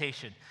next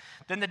temptation.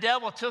 Then the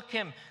devil took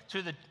him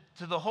to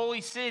the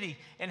holy city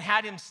and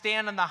had him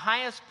stand on the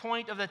highest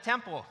point of the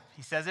temple.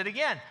 He says it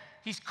again.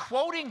 He's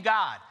quoting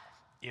God.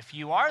 "If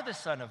you are the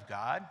Son of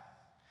God."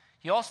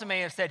 He also may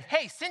have said,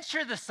 "Hey, since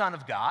you're the Son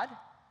of God,"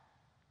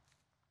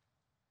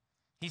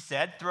 he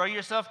said, "throw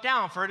yourself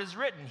down, for it is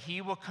written, he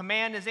will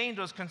command his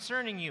angels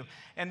concerning you,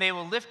 and they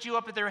will lift you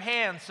up with their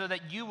hands so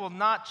that you will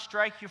not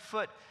strike your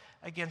foot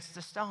against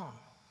a stone."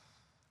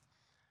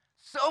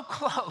 So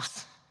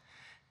close.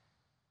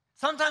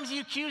 Sometimes the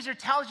accuser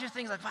tells you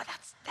things like, "Well,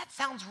 that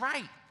sounds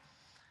right."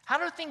 How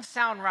do things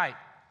sound right?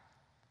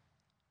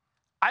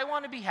 I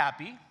want to be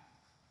happy.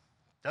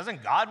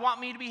 Doesn't God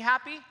want me to be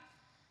happy?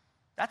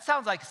 That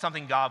sounds like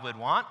something God would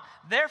want.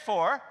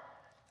 Therefore,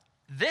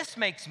 this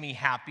makes me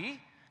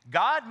happy.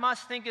 God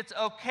must think it's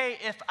okay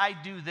if I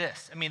do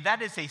this. I mean,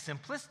 that is a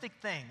simplistic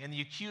thing. And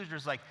the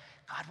accuser's like,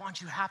 God wants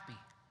you happy.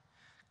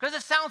 Because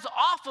it sounds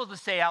awful to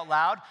say out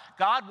loud,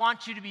 God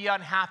wants you to be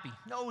unhappy.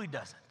 No, he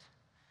doesn't.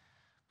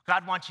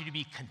 God wants you to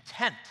be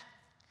content.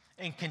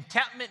 And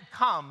contentment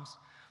comes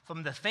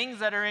from the things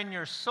that are in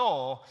your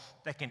soul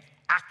that can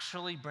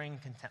actually bring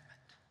contentment.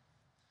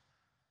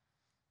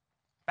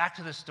 Back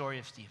to the story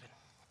of Stephen.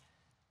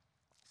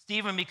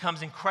 Stephen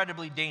becomes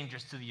incredibly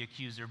dangerous to the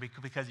accuser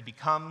because he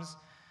becomes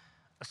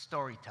a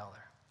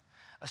storyteller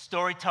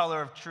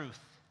of truth.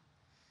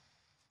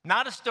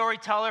 Not a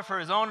storyteller for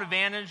his own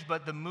advantage,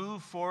 but to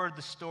move forward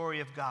the story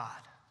of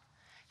God.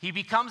 He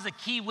becomes a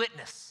key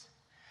witness.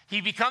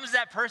 He becomes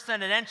that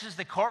person that enters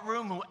the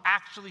courtroom who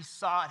actually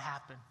saw it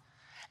happen.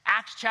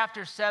 Acts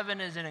chapter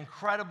 7 is an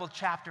incredible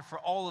chapter for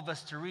all of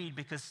us to read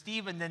because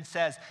Stephen then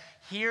says,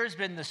 here's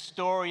been the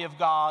story of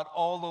God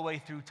all the way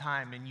through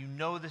time, and you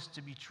know this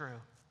to be true.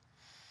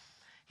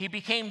 He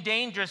became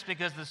dangerous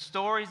because the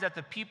stories that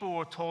the people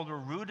were told were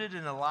rooted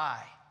in a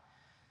lie,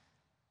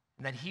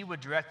 and that he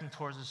would direct them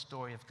towards the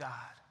story of God.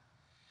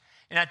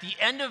 And at the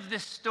end of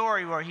this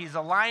story where he's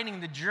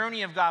aligning the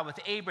journey of God with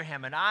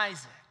Abraham and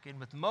Isaac and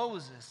with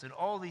Moses and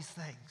all these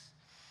things,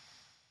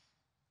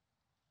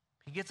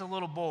 he gets a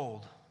little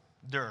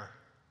bolder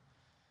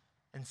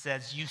and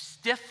says, you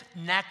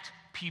stiff-necked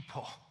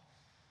people,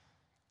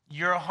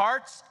 your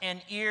hearts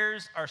and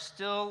ears are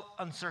still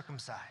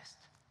uncircumcised.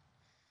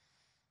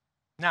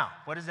 Now,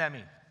 what does that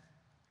mean?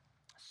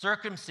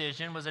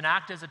 Circumcision was an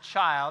act as a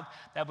child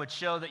that would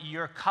show that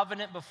your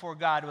covenant before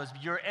God was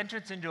your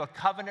entrance into a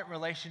covenant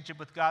relationship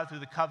with God through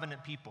the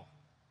covenant people.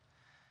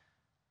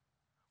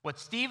 What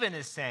Stephen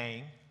is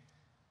saying,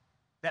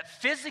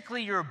 that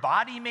physically your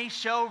body may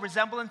show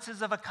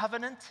resemblances of a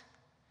covenant,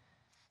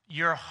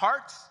 your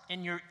hearts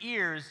and your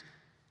ears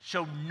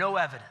show no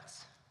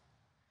evidence.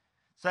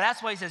 So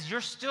that's why he says,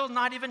 you're still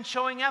not even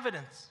showing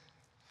evidence.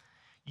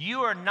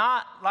 You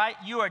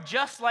are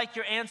just like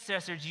your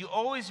ancestors. You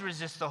always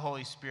resist the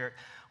Holy Spirit.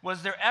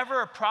 Was there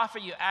ever a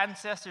prophet your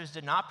ancestors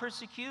did not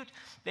persecute?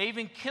 They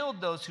even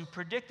killed those who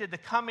predicted the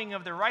coming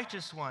of the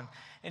righteous one.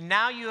 And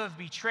now you have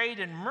betrayed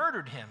and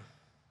murdered him.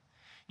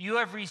 You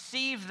have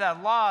received the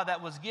law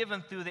that was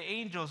given through the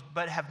angels,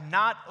 but have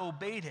not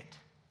obeyed it.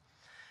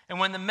 And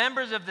when the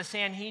members of the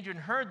Sanhedrin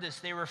heard this,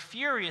 they were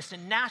furious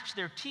and gnashed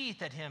their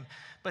teeth at him.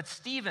 But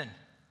Stephen,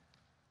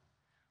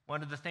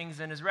 one of the things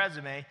in his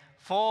resume,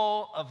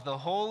 full of the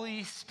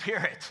Holy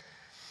Spirit,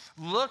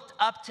 looked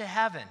up to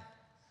heaven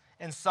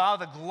and saw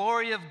the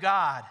glory of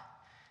God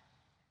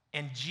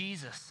and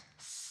Jesus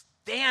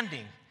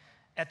standing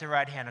at the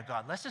right hand of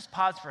God. Let's just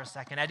pause for a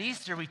second. At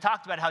Easter, we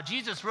talked about how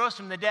Jesus rose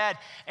from the dead,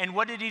 and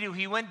what did he do?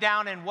 He went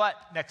down and what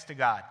next to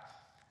God?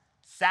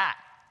 Sat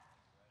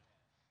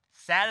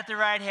at the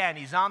right hand.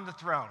 He's on the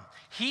throne.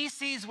 He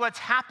sees what's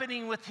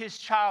happening with his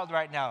child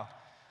right now.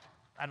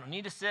 I don't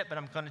need to sit, but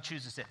I'm going to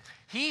choose to sit.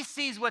 He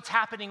sees what's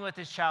happening with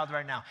his child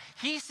right now.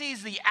 He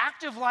sees the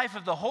active life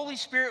of the Holy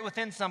Spirit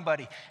within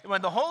somebody. And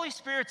when the Holy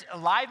Spirit's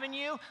alive in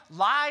you,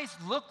 lies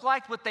look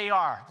like what they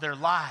are. They're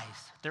lies.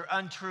 They're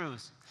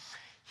untruths.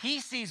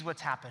 He sees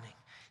what's happening.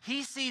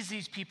 He sees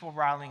these people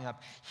riling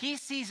up. He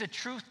sees a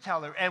truth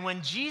teller. And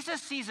when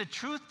Jesus sees a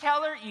truth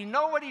teller, you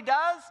know what he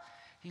does?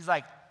 He's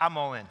like, I'm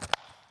all in.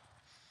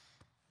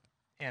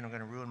 And I'm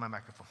going to ruin my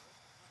microphone.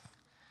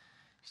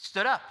 He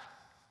stood up.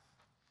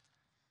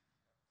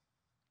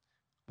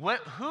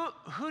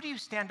 Who do you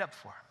stand up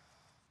for?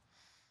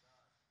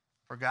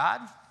 For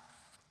God?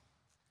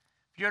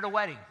 If you're at a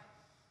wedding,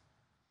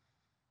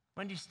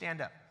 when do you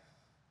stand up?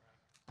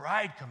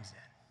 Bride comes in.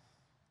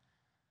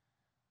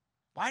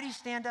 Why do you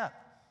stand up?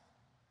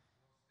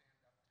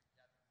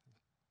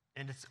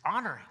 And it's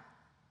honoring.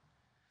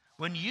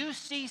 When you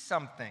see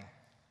something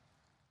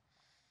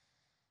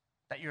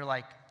that you're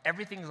like,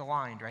 everything's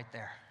aligned right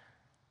there.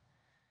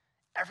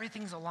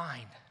 Everything's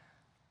aligned.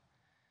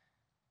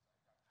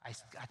 I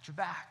got your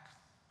back.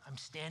 I'm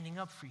standing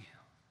up for you.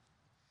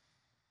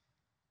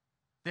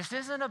 This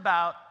isn't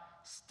about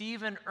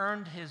Stephen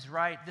earned his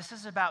right. This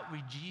is about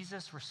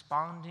Jesus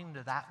responding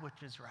to that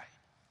which is right.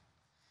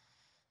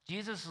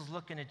 Jesus is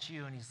looking at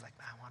you and he's like,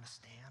 I want to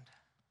stand.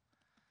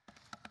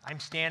 I'm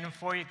standing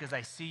for you because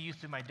I see you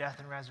through my death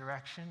and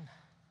resurrection.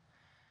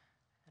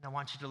 And I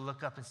want you to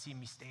look up and see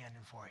me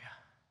standing for you.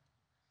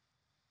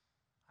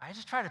 I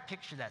just try to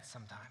picture that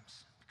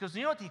sometimes. Because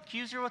you know what the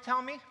accuser will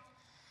tell me?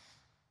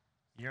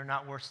 You're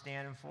not worth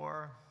standing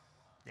for.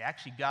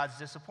 Actually, God's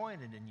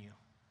disappointed in you.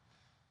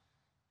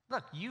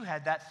 Look, you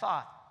had that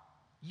thought.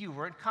 You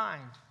weren't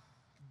kind.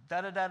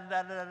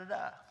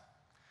 Da-da-da-da-da-da-da.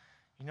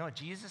 You know what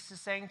Jesus is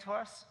saying to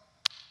us?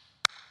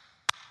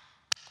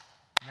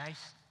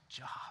 Nice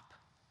job.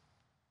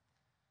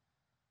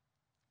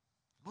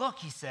 Look,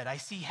 he said, I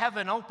see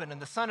heaven open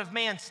and the Son of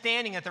Man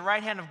standing at the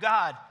right hand of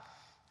God.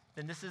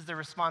 Then this is the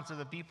response of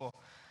the people.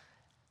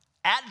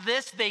 At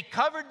this, they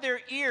covered their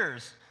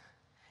ears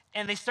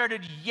and they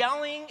started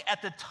yelling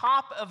at the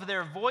top of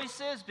their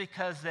voices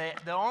because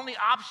the only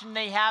option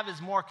they have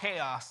is more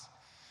chaos.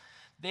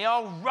 They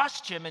all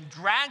rushed him and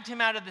dragged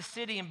him out of the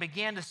city and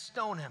began to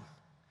stone him.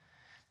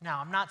 Now,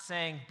 I'm not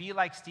saying be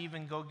like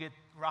Stephen, go get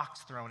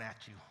rocks thrown at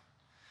you.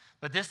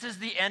 But this is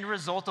the end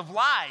result of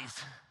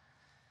lies.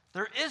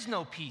 There is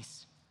no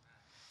peace.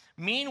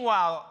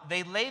 Meanwhile,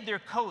 they laid their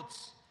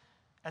coats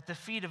at the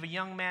feet of a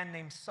young man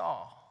named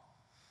Saul,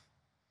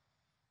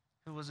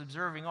 who was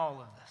observing all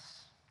of this.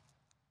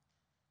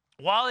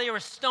 While they were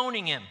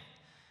stoning him,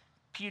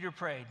 Peter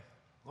prayed,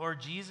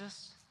 Lord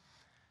Jesus,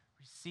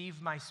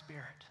 receive my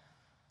spirit.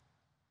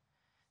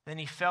 Then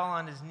he fell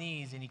on his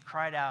knees and he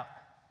cried out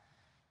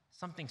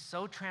something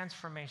so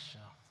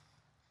transformational.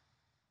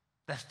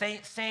 The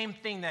same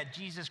thing that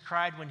Jesus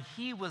cried when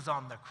he was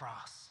on the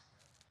cross.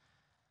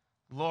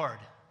 Lord,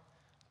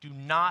 do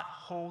not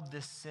hold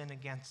this sin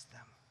against them.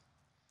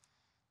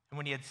 And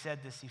when he had said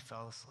this, he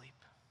fell asleep.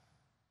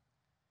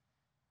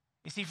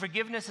 You see,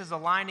 forgiveness is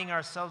aligning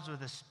ourselves with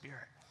the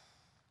Spirit.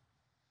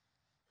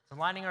 It's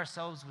aligning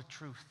ourselves with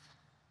truth.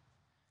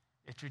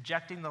 It's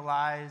rejecting the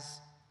lies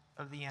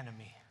of the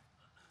enemy.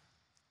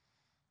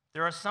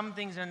 There are some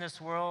things in this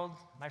world,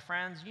 my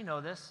friends, you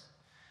know this.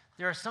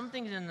 There are some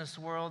things in this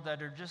world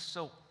that are just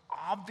so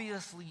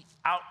obviously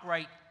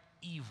outright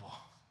evil.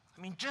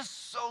 I mean,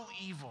 just so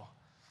evil.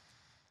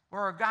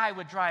 Where a guy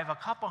would drive a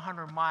couple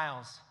hundred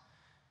miles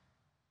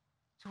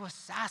to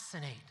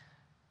assassinate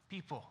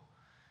people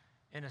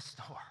in a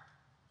store.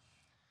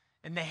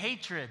 And the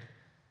hatred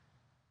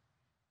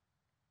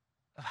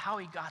of how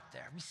he got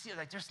there. We see it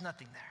like there's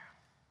nothing there.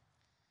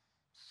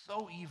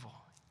 So evil.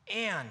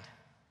 And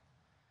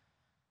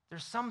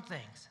there's some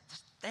things,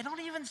 they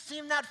don't even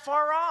seem that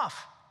far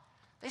off.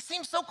 They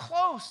seem so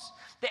close.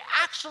 They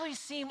actually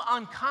seem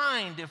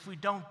unkind if we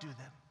don't do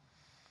them.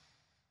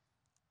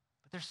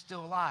 But they're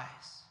still lies.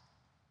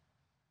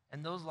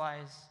 And those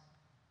lies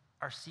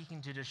are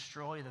seeking to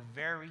destroy the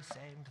very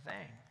same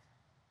thing.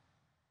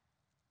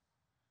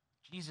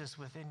 Jesus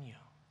within you.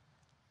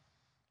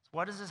 So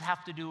what does this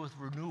have to do with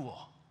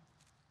renewal?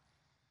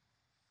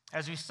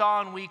 As we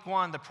saw in week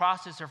 1, the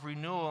process of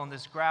renewal in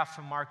this graph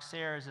from Mark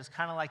Sayers is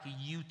kind of like a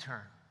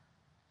U-turn.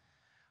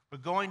 We're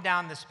going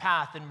down this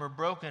path and we're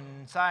broken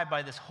inside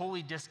by this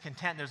holy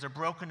discontent. There's a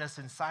brokenness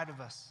inside of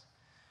us.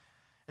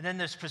 And then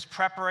there's this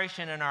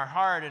preparation in our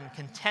heart and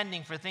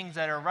contending for things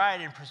that are right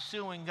and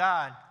pursuing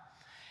God.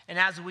 And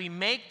as we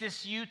make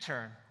this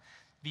U-turn,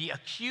 the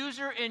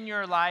accuser in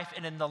your life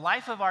and in the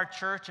life of our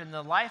church and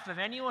the life of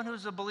anyone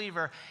who's a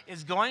believer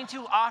is going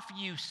to offer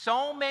you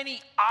so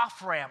many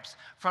off-ramps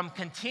from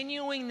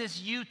continuing this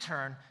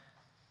U-turn,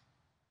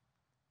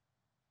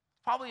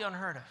 probably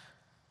unheard of.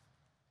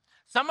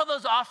 Some of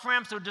those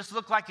off-ramps will just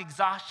look like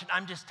exhaustion.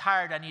 I'm just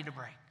tired. I need a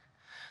break.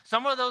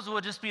 Some of those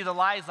will just be the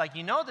lies like,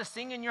 you know, this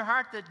thing in your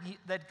heart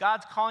that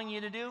God's calling you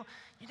to do,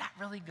 you're not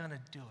really going to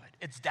do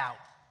it. It's doubt.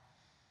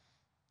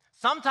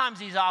 Sometimes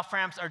these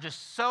off-ramps are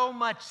just so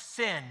much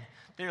sin.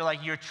 They're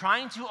like, you're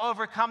trying to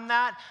overcome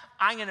that.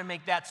 I'm going to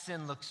make that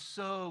sin look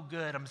so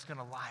good. I'm just going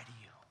to lie to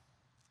you.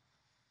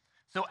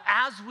 So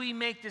as we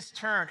make this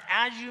turn,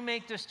 as you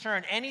make this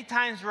turn, any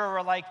times where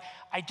we're like,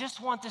 I just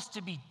want this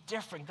to be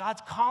different.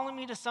 God's calling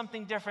me to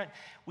something different.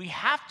 We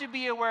have to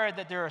be aware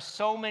that there are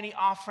so many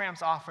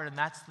off-ramps offered, and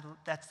that's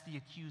the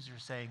accuser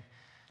saying,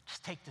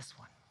 just take this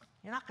one.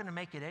 You're not going to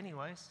make it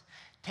anyways.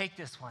 Take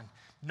this one.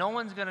 No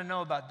one's going to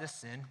know about this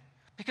sin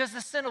because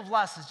the sin of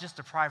lust is just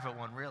a private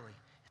one, really.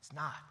 It's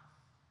not.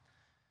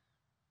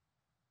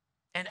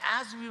 And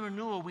as we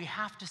renew, we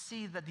have to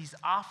see that these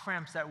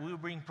off-ramps that we're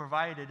being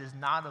provided is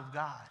not of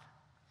God,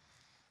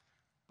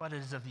 but it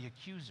is of the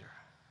accuser.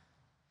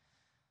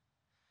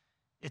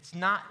 It's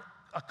not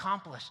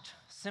accomplished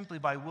simply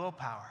by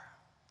willpower.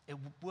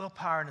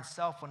 Willpower in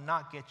itself will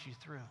not get you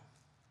through.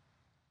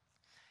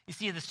 You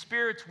see, the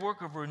Spirit's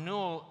work of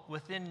renewal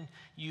within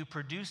you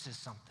produces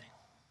something.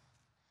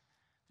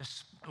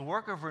 The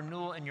work of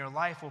renewal in your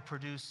life will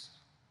produce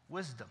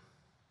wisdom.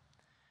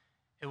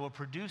 It will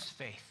produce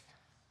faith.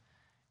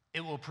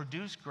 It will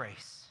produce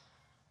grace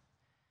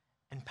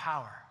and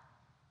power.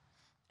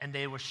 and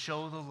they will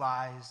show the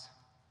lies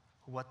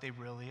what they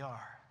really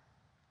are.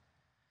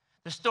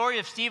 The story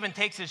of Stephen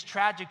takes this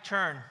tragic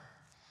turn,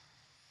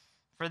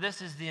 for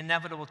this is the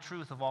inevitable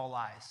truth of all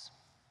lies.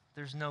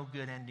 There's no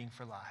good ending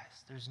for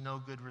lies. There's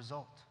no good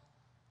result.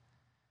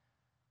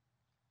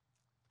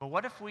 But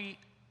what if we,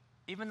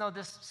 even though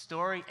this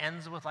story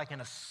ends with like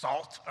an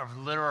assault of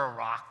literal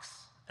rocks,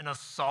 an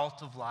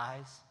assault of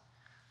lies,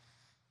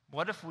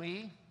 what if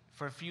we,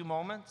 for a few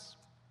moments,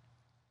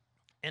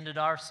 ended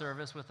our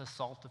service with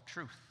assault of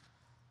truth?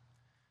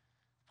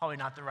 Probably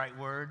not the right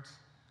words.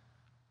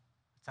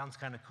 It sounds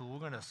kind of cool. We're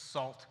going to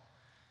assault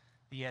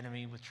the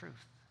enemy with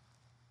truth.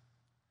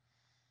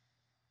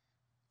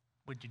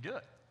 Would you do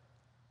it?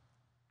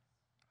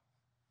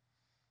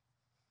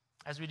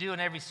 As we do in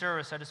every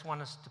service, I just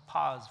want us to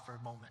pause for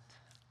a moment,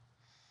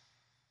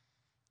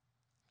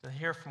 to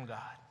hear from God,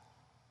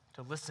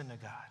 to listen to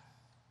God.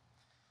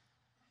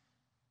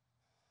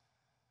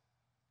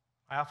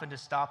 I often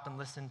just stop and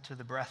listen to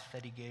the breath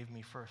that he gave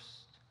me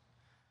first.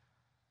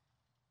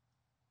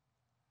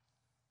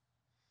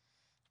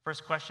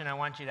 First question I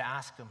want you to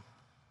ask him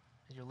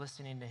as you're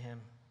listening to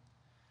him: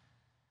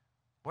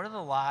 what are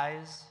the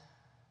lies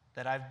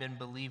that I've been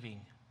believing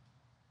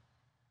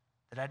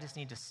that I just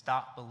need to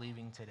stop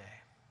believing today?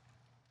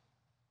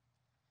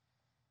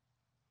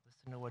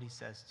 Listen to what he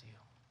says to you.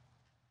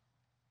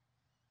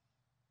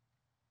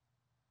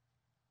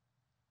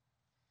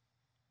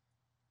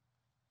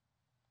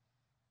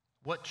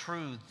 What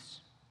truths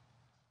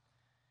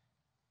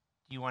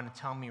do you want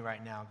to tell me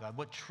right now, God?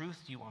 What truth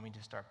do you want me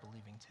to start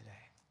believing today?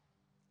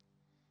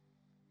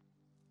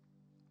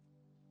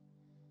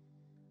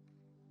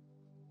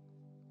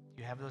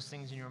 Do you have those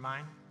things in your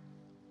mind?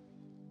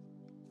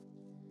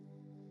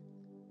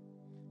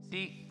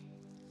 See,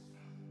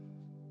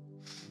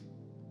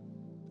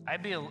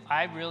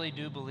 I really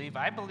do believe,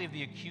 I believe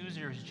the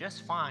accuser is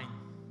just fine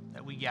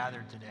that we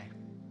gathered today.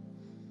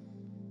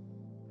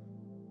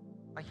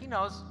 Like, he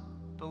knows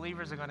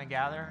believers are going to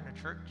gather in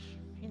a church.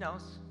 He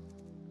knows.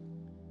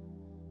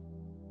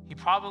 He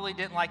probably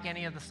didn't like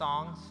any of the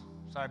songs.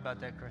 Sorry about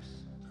that, Chris.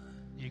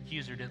 The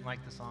accuser didn't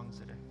like the songs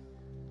today.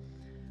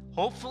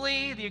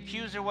 Hopefully, the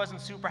accuser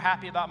wasn't super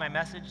happy about my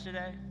message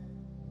today.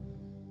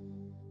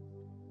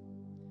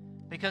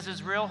 Because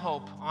his real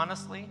hope,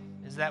 honestly,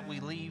 is that we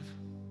leave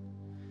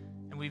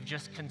and we've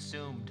just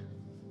consumed.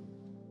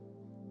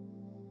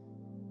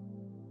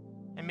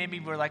 And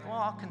maybe we're like, well,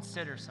 I'll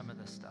consider some of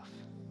this stuff.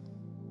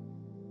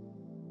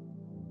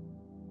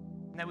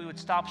 And that we would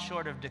stop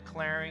short of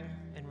declaring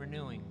and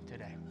renewing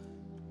today.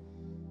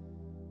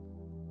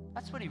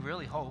 That's what he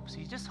really hopes.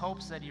 He just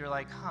hopes that you're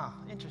like,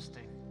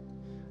 interesting.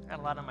 I got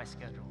a lot on my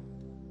schedule.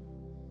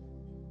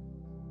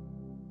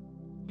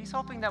 He's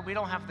hoping that we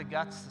don't have the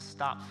guts to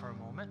stop for a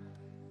moment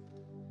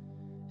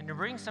and to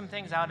bring some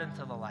things out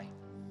into the light.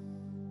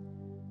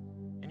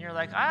 And you're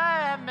like,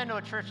 I haven't been to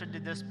a church that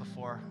did this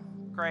before.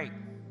 Great.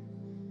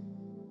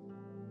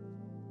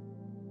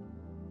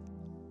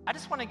 I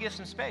just want to give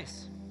some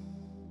space.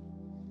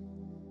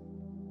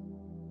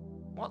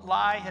 What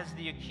lie has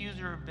the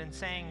accuser been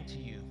saying to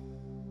you?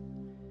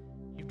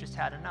 You've just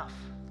had enough.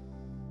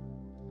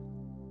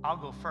 I'll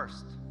go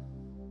first.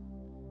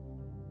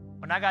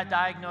 When I got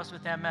diagnosed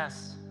with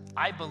MS,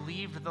 I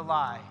believed the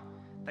lie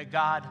that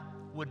God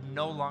would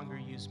no longer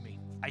use me.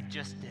 I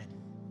just did.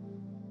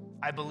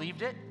 I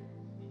believed it.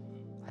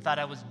 I thought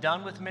I was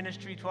done with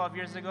ministry 12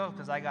 years ago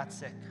because I got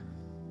sick.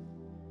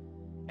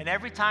 And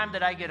every time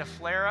that I get a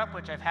flare-up,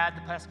 which I've had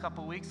the past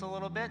couple weeks a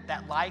little bit,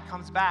 that lie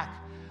comes back.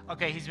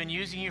 Okay, he's been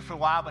using you for a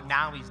while, but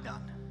now he's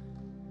done.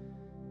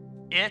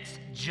 It's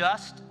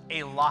just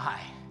a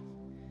lie.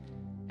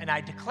 And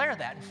I declare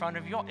that in front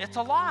of you all. It's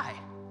a lie.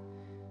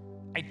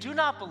 I do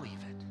not believe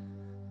it.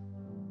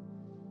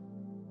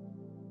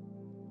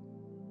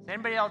 Does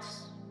anybody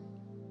else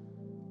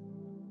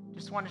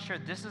just want to share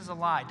this is a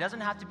lie? It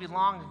doesn't have to be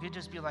long. It could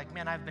just be like,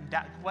 man, I've been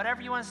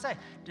whatever you want to say.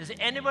 Does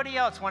anybody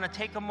else want to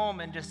take a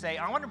moment and just say,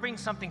 I want to bring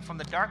something from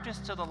the darkness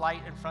to the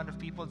light in front of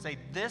people and say,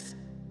 this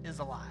is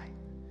a lie?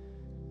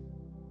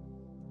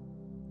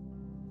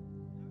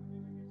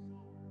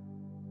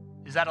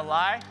 Is that a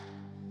lie?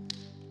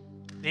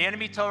 The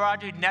enemy told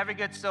Roger he'd never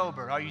get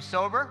sober. Are you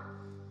sober?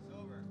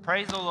 Sober.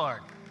 Praise the Lord.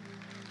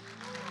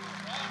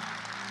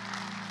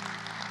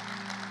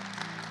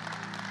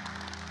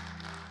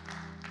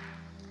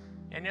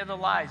 Any other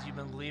lies you've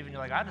been believing?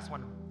 You're like, I just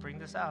want to bring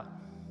this out.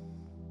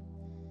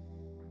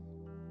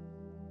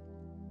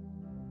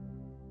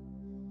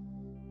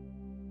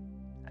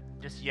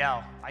 Just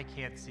yell. I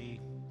can't see.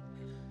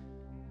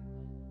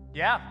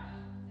 Yeah.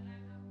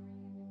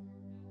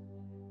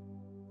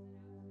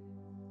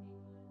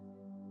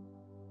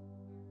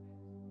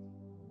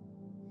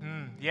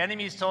 The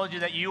enemy's told you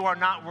that you are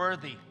not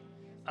worthy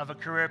of a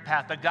career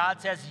path. But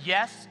God says,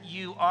 yes,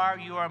 you are.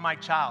 You are my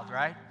child,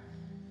 right?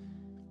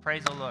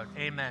 Praise the Lord.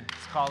 Amen.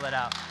 Let's call it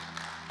out.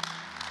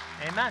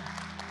 Amen.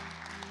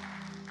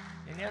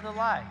 Any other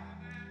lie?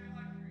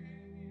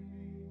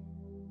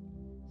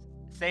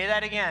 Say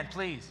that again,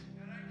 please.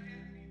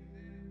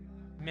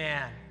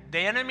 Man, The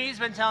enemy's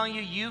been telling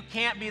you, you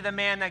can't be the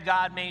man that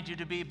God made you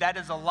to be. That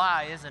is a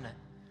lie, isn't it?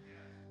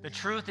 The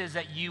truth is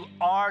that you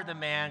are the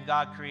man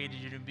God created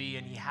you to be,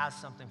 and he has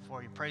something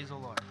for you. Praise the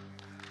Lord.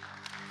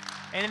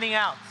 Anything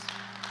else?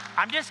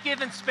 I'm just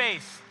giving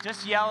space.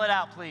 Just yell it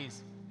out,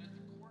 please.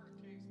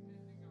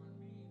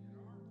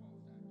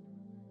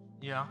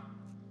 Yeah.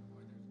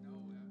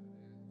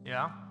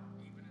 Yeah.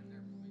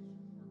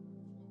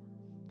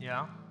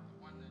 Yeah.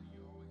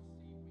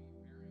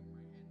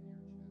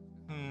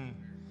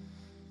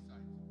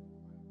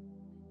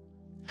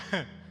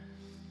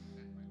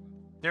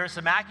 There are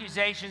some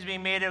accusations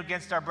being made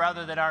against our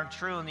brother that aren't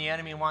true, and the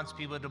enemy wants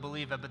people to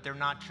believe it, but they're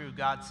not true.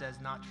 God says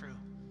not true.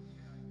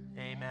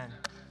 Amen.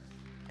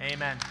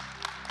 Amen.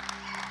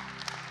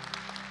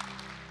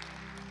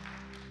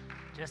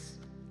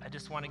 I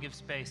just want to give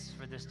space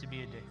for this to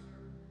be a day.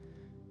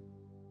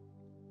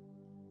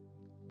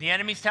 The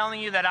enemy's telling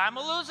you that I'm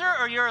a loser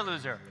or you're a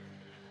loser.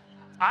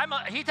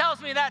 He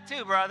tells me that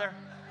too, brother.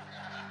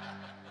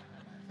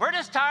 We're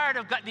just tired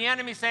of the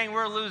enemy saying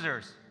we're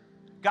losers.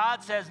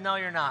 God says, no,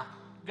 you're not.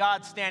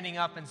 God's standing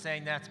up and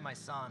saying, that's my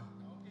son.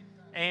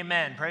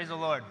 Amen. Praise the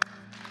Lord.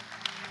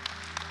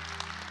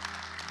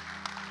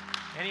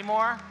 Any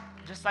more?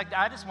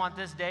 I just want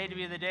this day to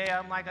be the day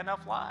I'm like,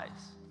 enough lies.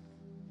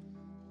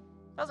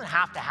 It doesn't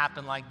have to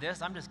happen like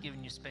this. I'm just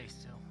giving you space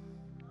to.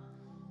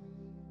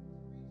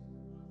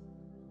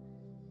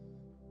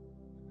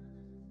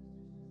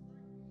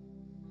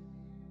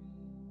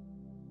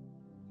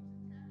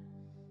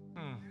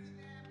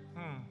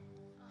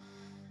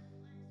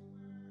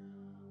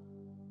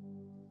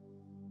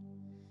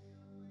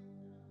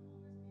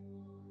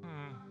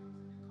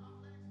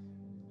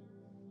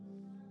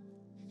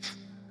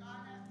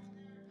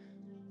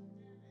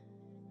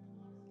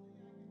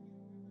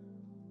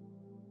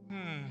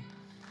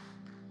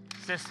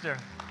 Sister,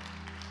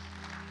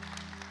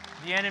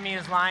 the enemy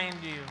is lying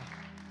to you.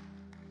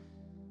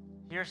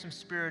 Here's some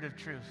spirit of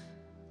truth.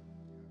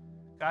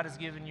 God has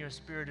given you a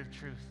spirit of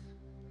truth.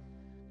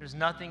 There's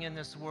nothing in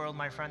this world,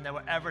 my friend, that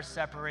will ever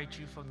separate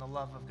you from the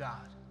love of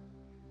God.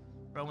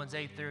 Romans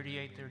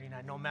 8:38,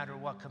 39. No matter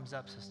what comes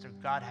up, sister,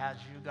 God has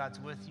you. God's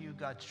with you.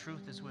 God's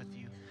truth is with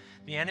you.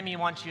 The enemy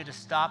wants you to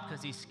stop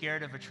because he's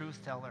scared of a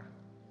truth teller.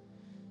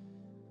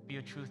 Be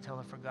a truth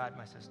teller for God,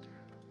 my sister.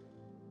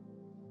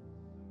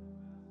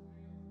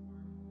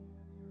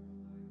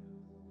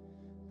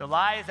 The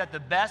lie is that the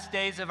best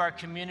days of our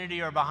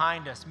community are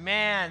behind us.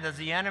 Man, does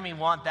the enemy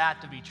want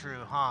that to be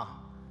true, huh?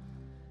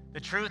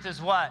 The truth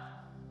is what?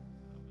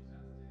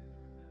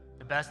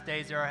 The best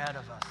days are ahead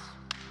of us.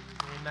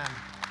 Amen.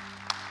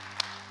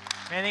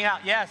 Anything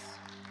else? Yes.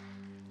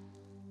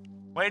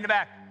 Way in the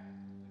back.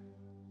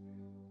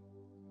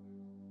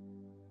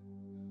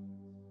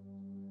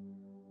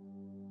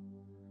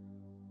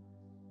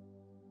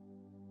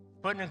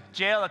 Put in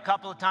jail a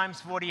couple of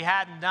times for what he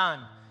hadn't done.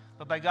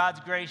 But by God's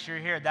grace, you're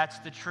here. That's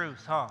the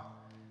truth, huh?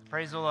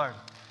 Praise the Lord.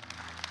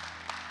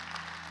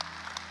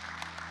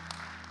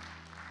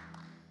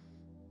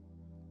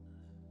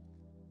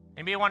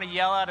 Anybody want to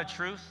yell out a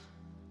truth?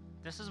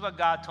 This is what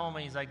God told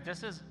me. He's like,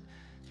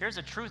 here's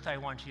a truth I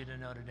want you to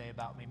know today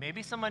about me.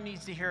 Maybe someone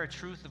needs to hear a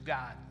truth of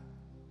God.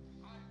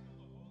 I feel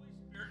the Holy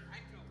Spirit. I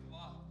feel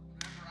love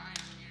whenever I am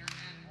here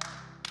and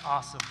more.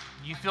 Awesome.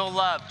 You feel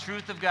love,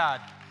 truth of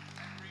God.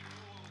 And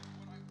renewal is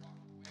what I walk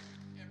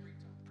every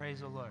time.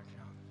 Praise the Lord.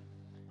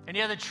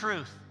 Any other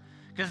truth?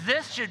 Because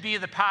this should be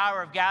the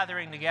power of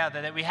gathering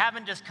together, that we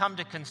haven't just come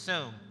to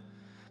consume,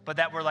 but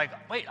that we're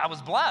like, wait, I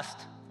was blessed.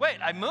 Wait,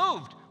 I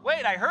moved.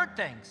 Wait, I heard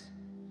things.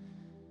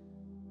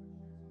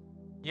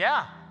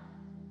 Yeah.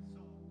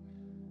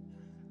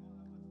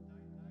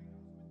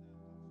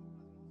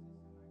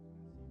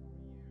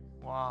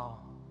 Wow.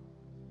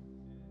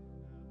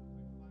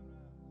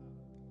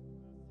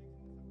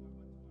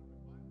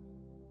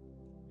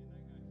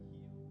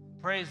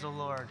 Praise the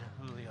Lord,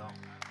 Julio.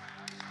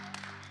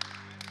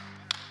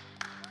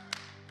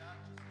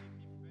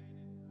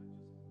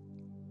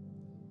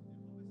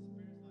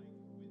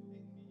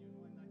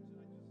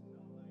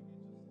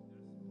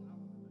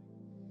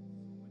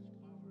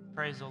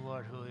 Praise the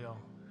Lord, Julio.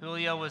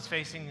 Julio was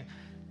facing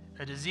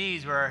a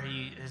disease where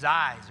his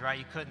eyes, right,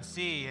 he couldn't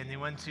see, and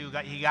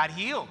he got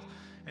healed.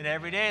 And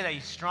every day that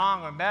he's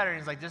stronger and better, and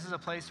he's like, this is a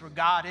place where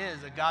God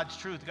is, that God's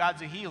truth,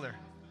 God's a healer.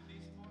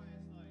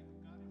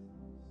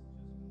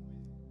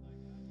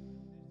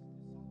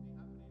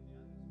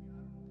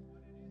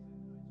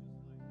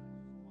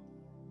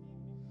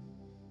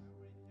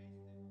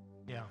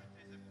 Yeah.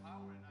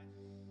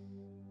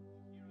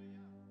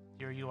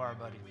 Here you are,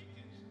 buddy.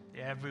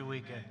 Every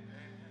weekend.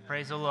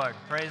 Praise the Lord.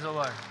 Praise the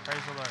Lord.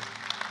 Praise the Lord.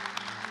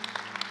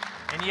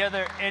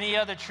 Any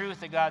other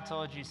truth that God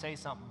told you? Say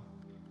something.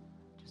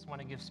 Just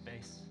want to give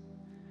space.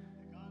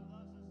 God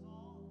loves us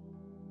all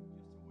just the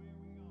way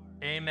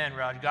we are. Amen,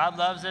 Rod. God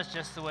loves us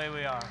just the way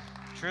we are.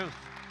 Truth.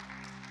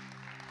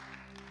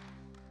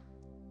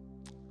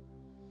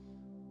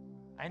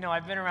 I know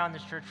I've been around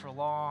this church for a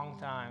long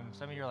time.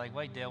 Some of you are like,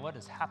 wait, Dale, what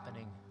is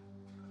happening?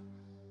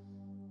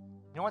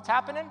 You know what's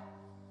happening?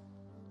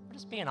 We're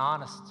just being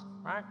honest,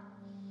 right?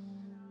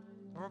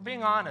 We're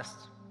being honest,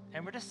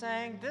 and we're just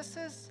saying, this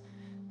is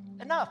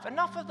enough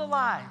of the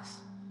lies.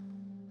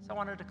 So I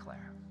want to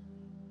declare.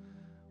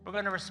 We're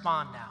going to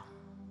respond now.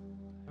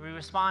 We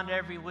respond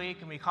every week,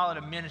 and we call it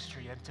a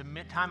ministry. It's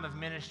a time of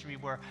ministry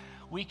where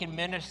we can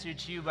minister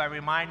to you by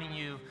reminding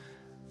you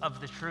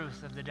of the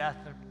truth of the death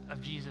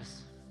of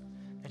Jesus,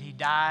 that he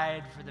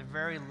died for the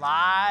very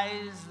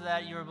lies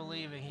that you're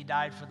believing. He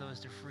died for those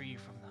to free you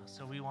from those.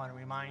 So we want to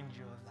remind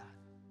you of that.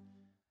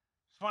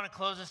 Just want to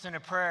close this in a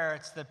prayer.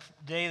 It's the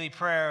daily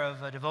prayer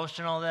of a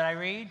devotional that I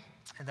read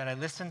and that I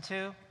listen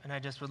to, and I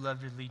just would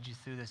love to lead you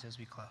through this as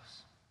we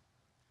close.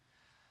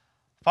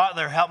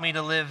 Father, help me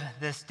to live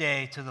this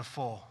day to the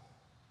full,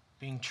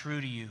 being true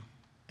to you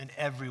in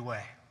every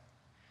way.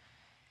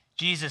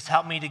 Jesus,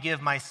 help me to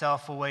give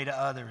myself away to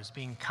others,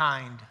 being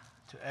kind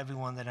to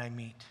everyone that I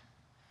meet.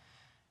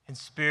 In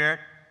spirit,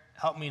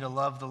 help me to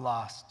love the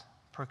lost,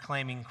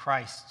 proclaiming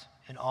Christ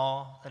in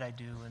all that I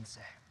do and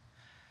say.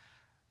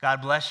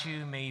 God bless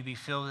you. May you be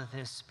filled with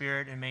his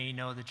spirit, and may you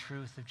know the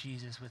truth of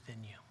Jesus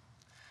within you.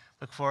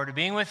 Look forward to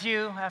being with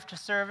you after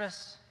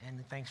service,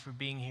 and thanks for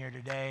being here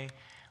today,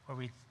 where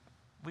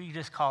we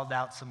just called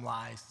out some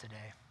lies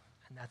today,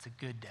 and that's a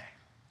good day.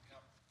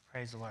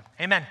 Praise the Lord.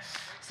 Amen.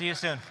 See you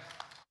soon.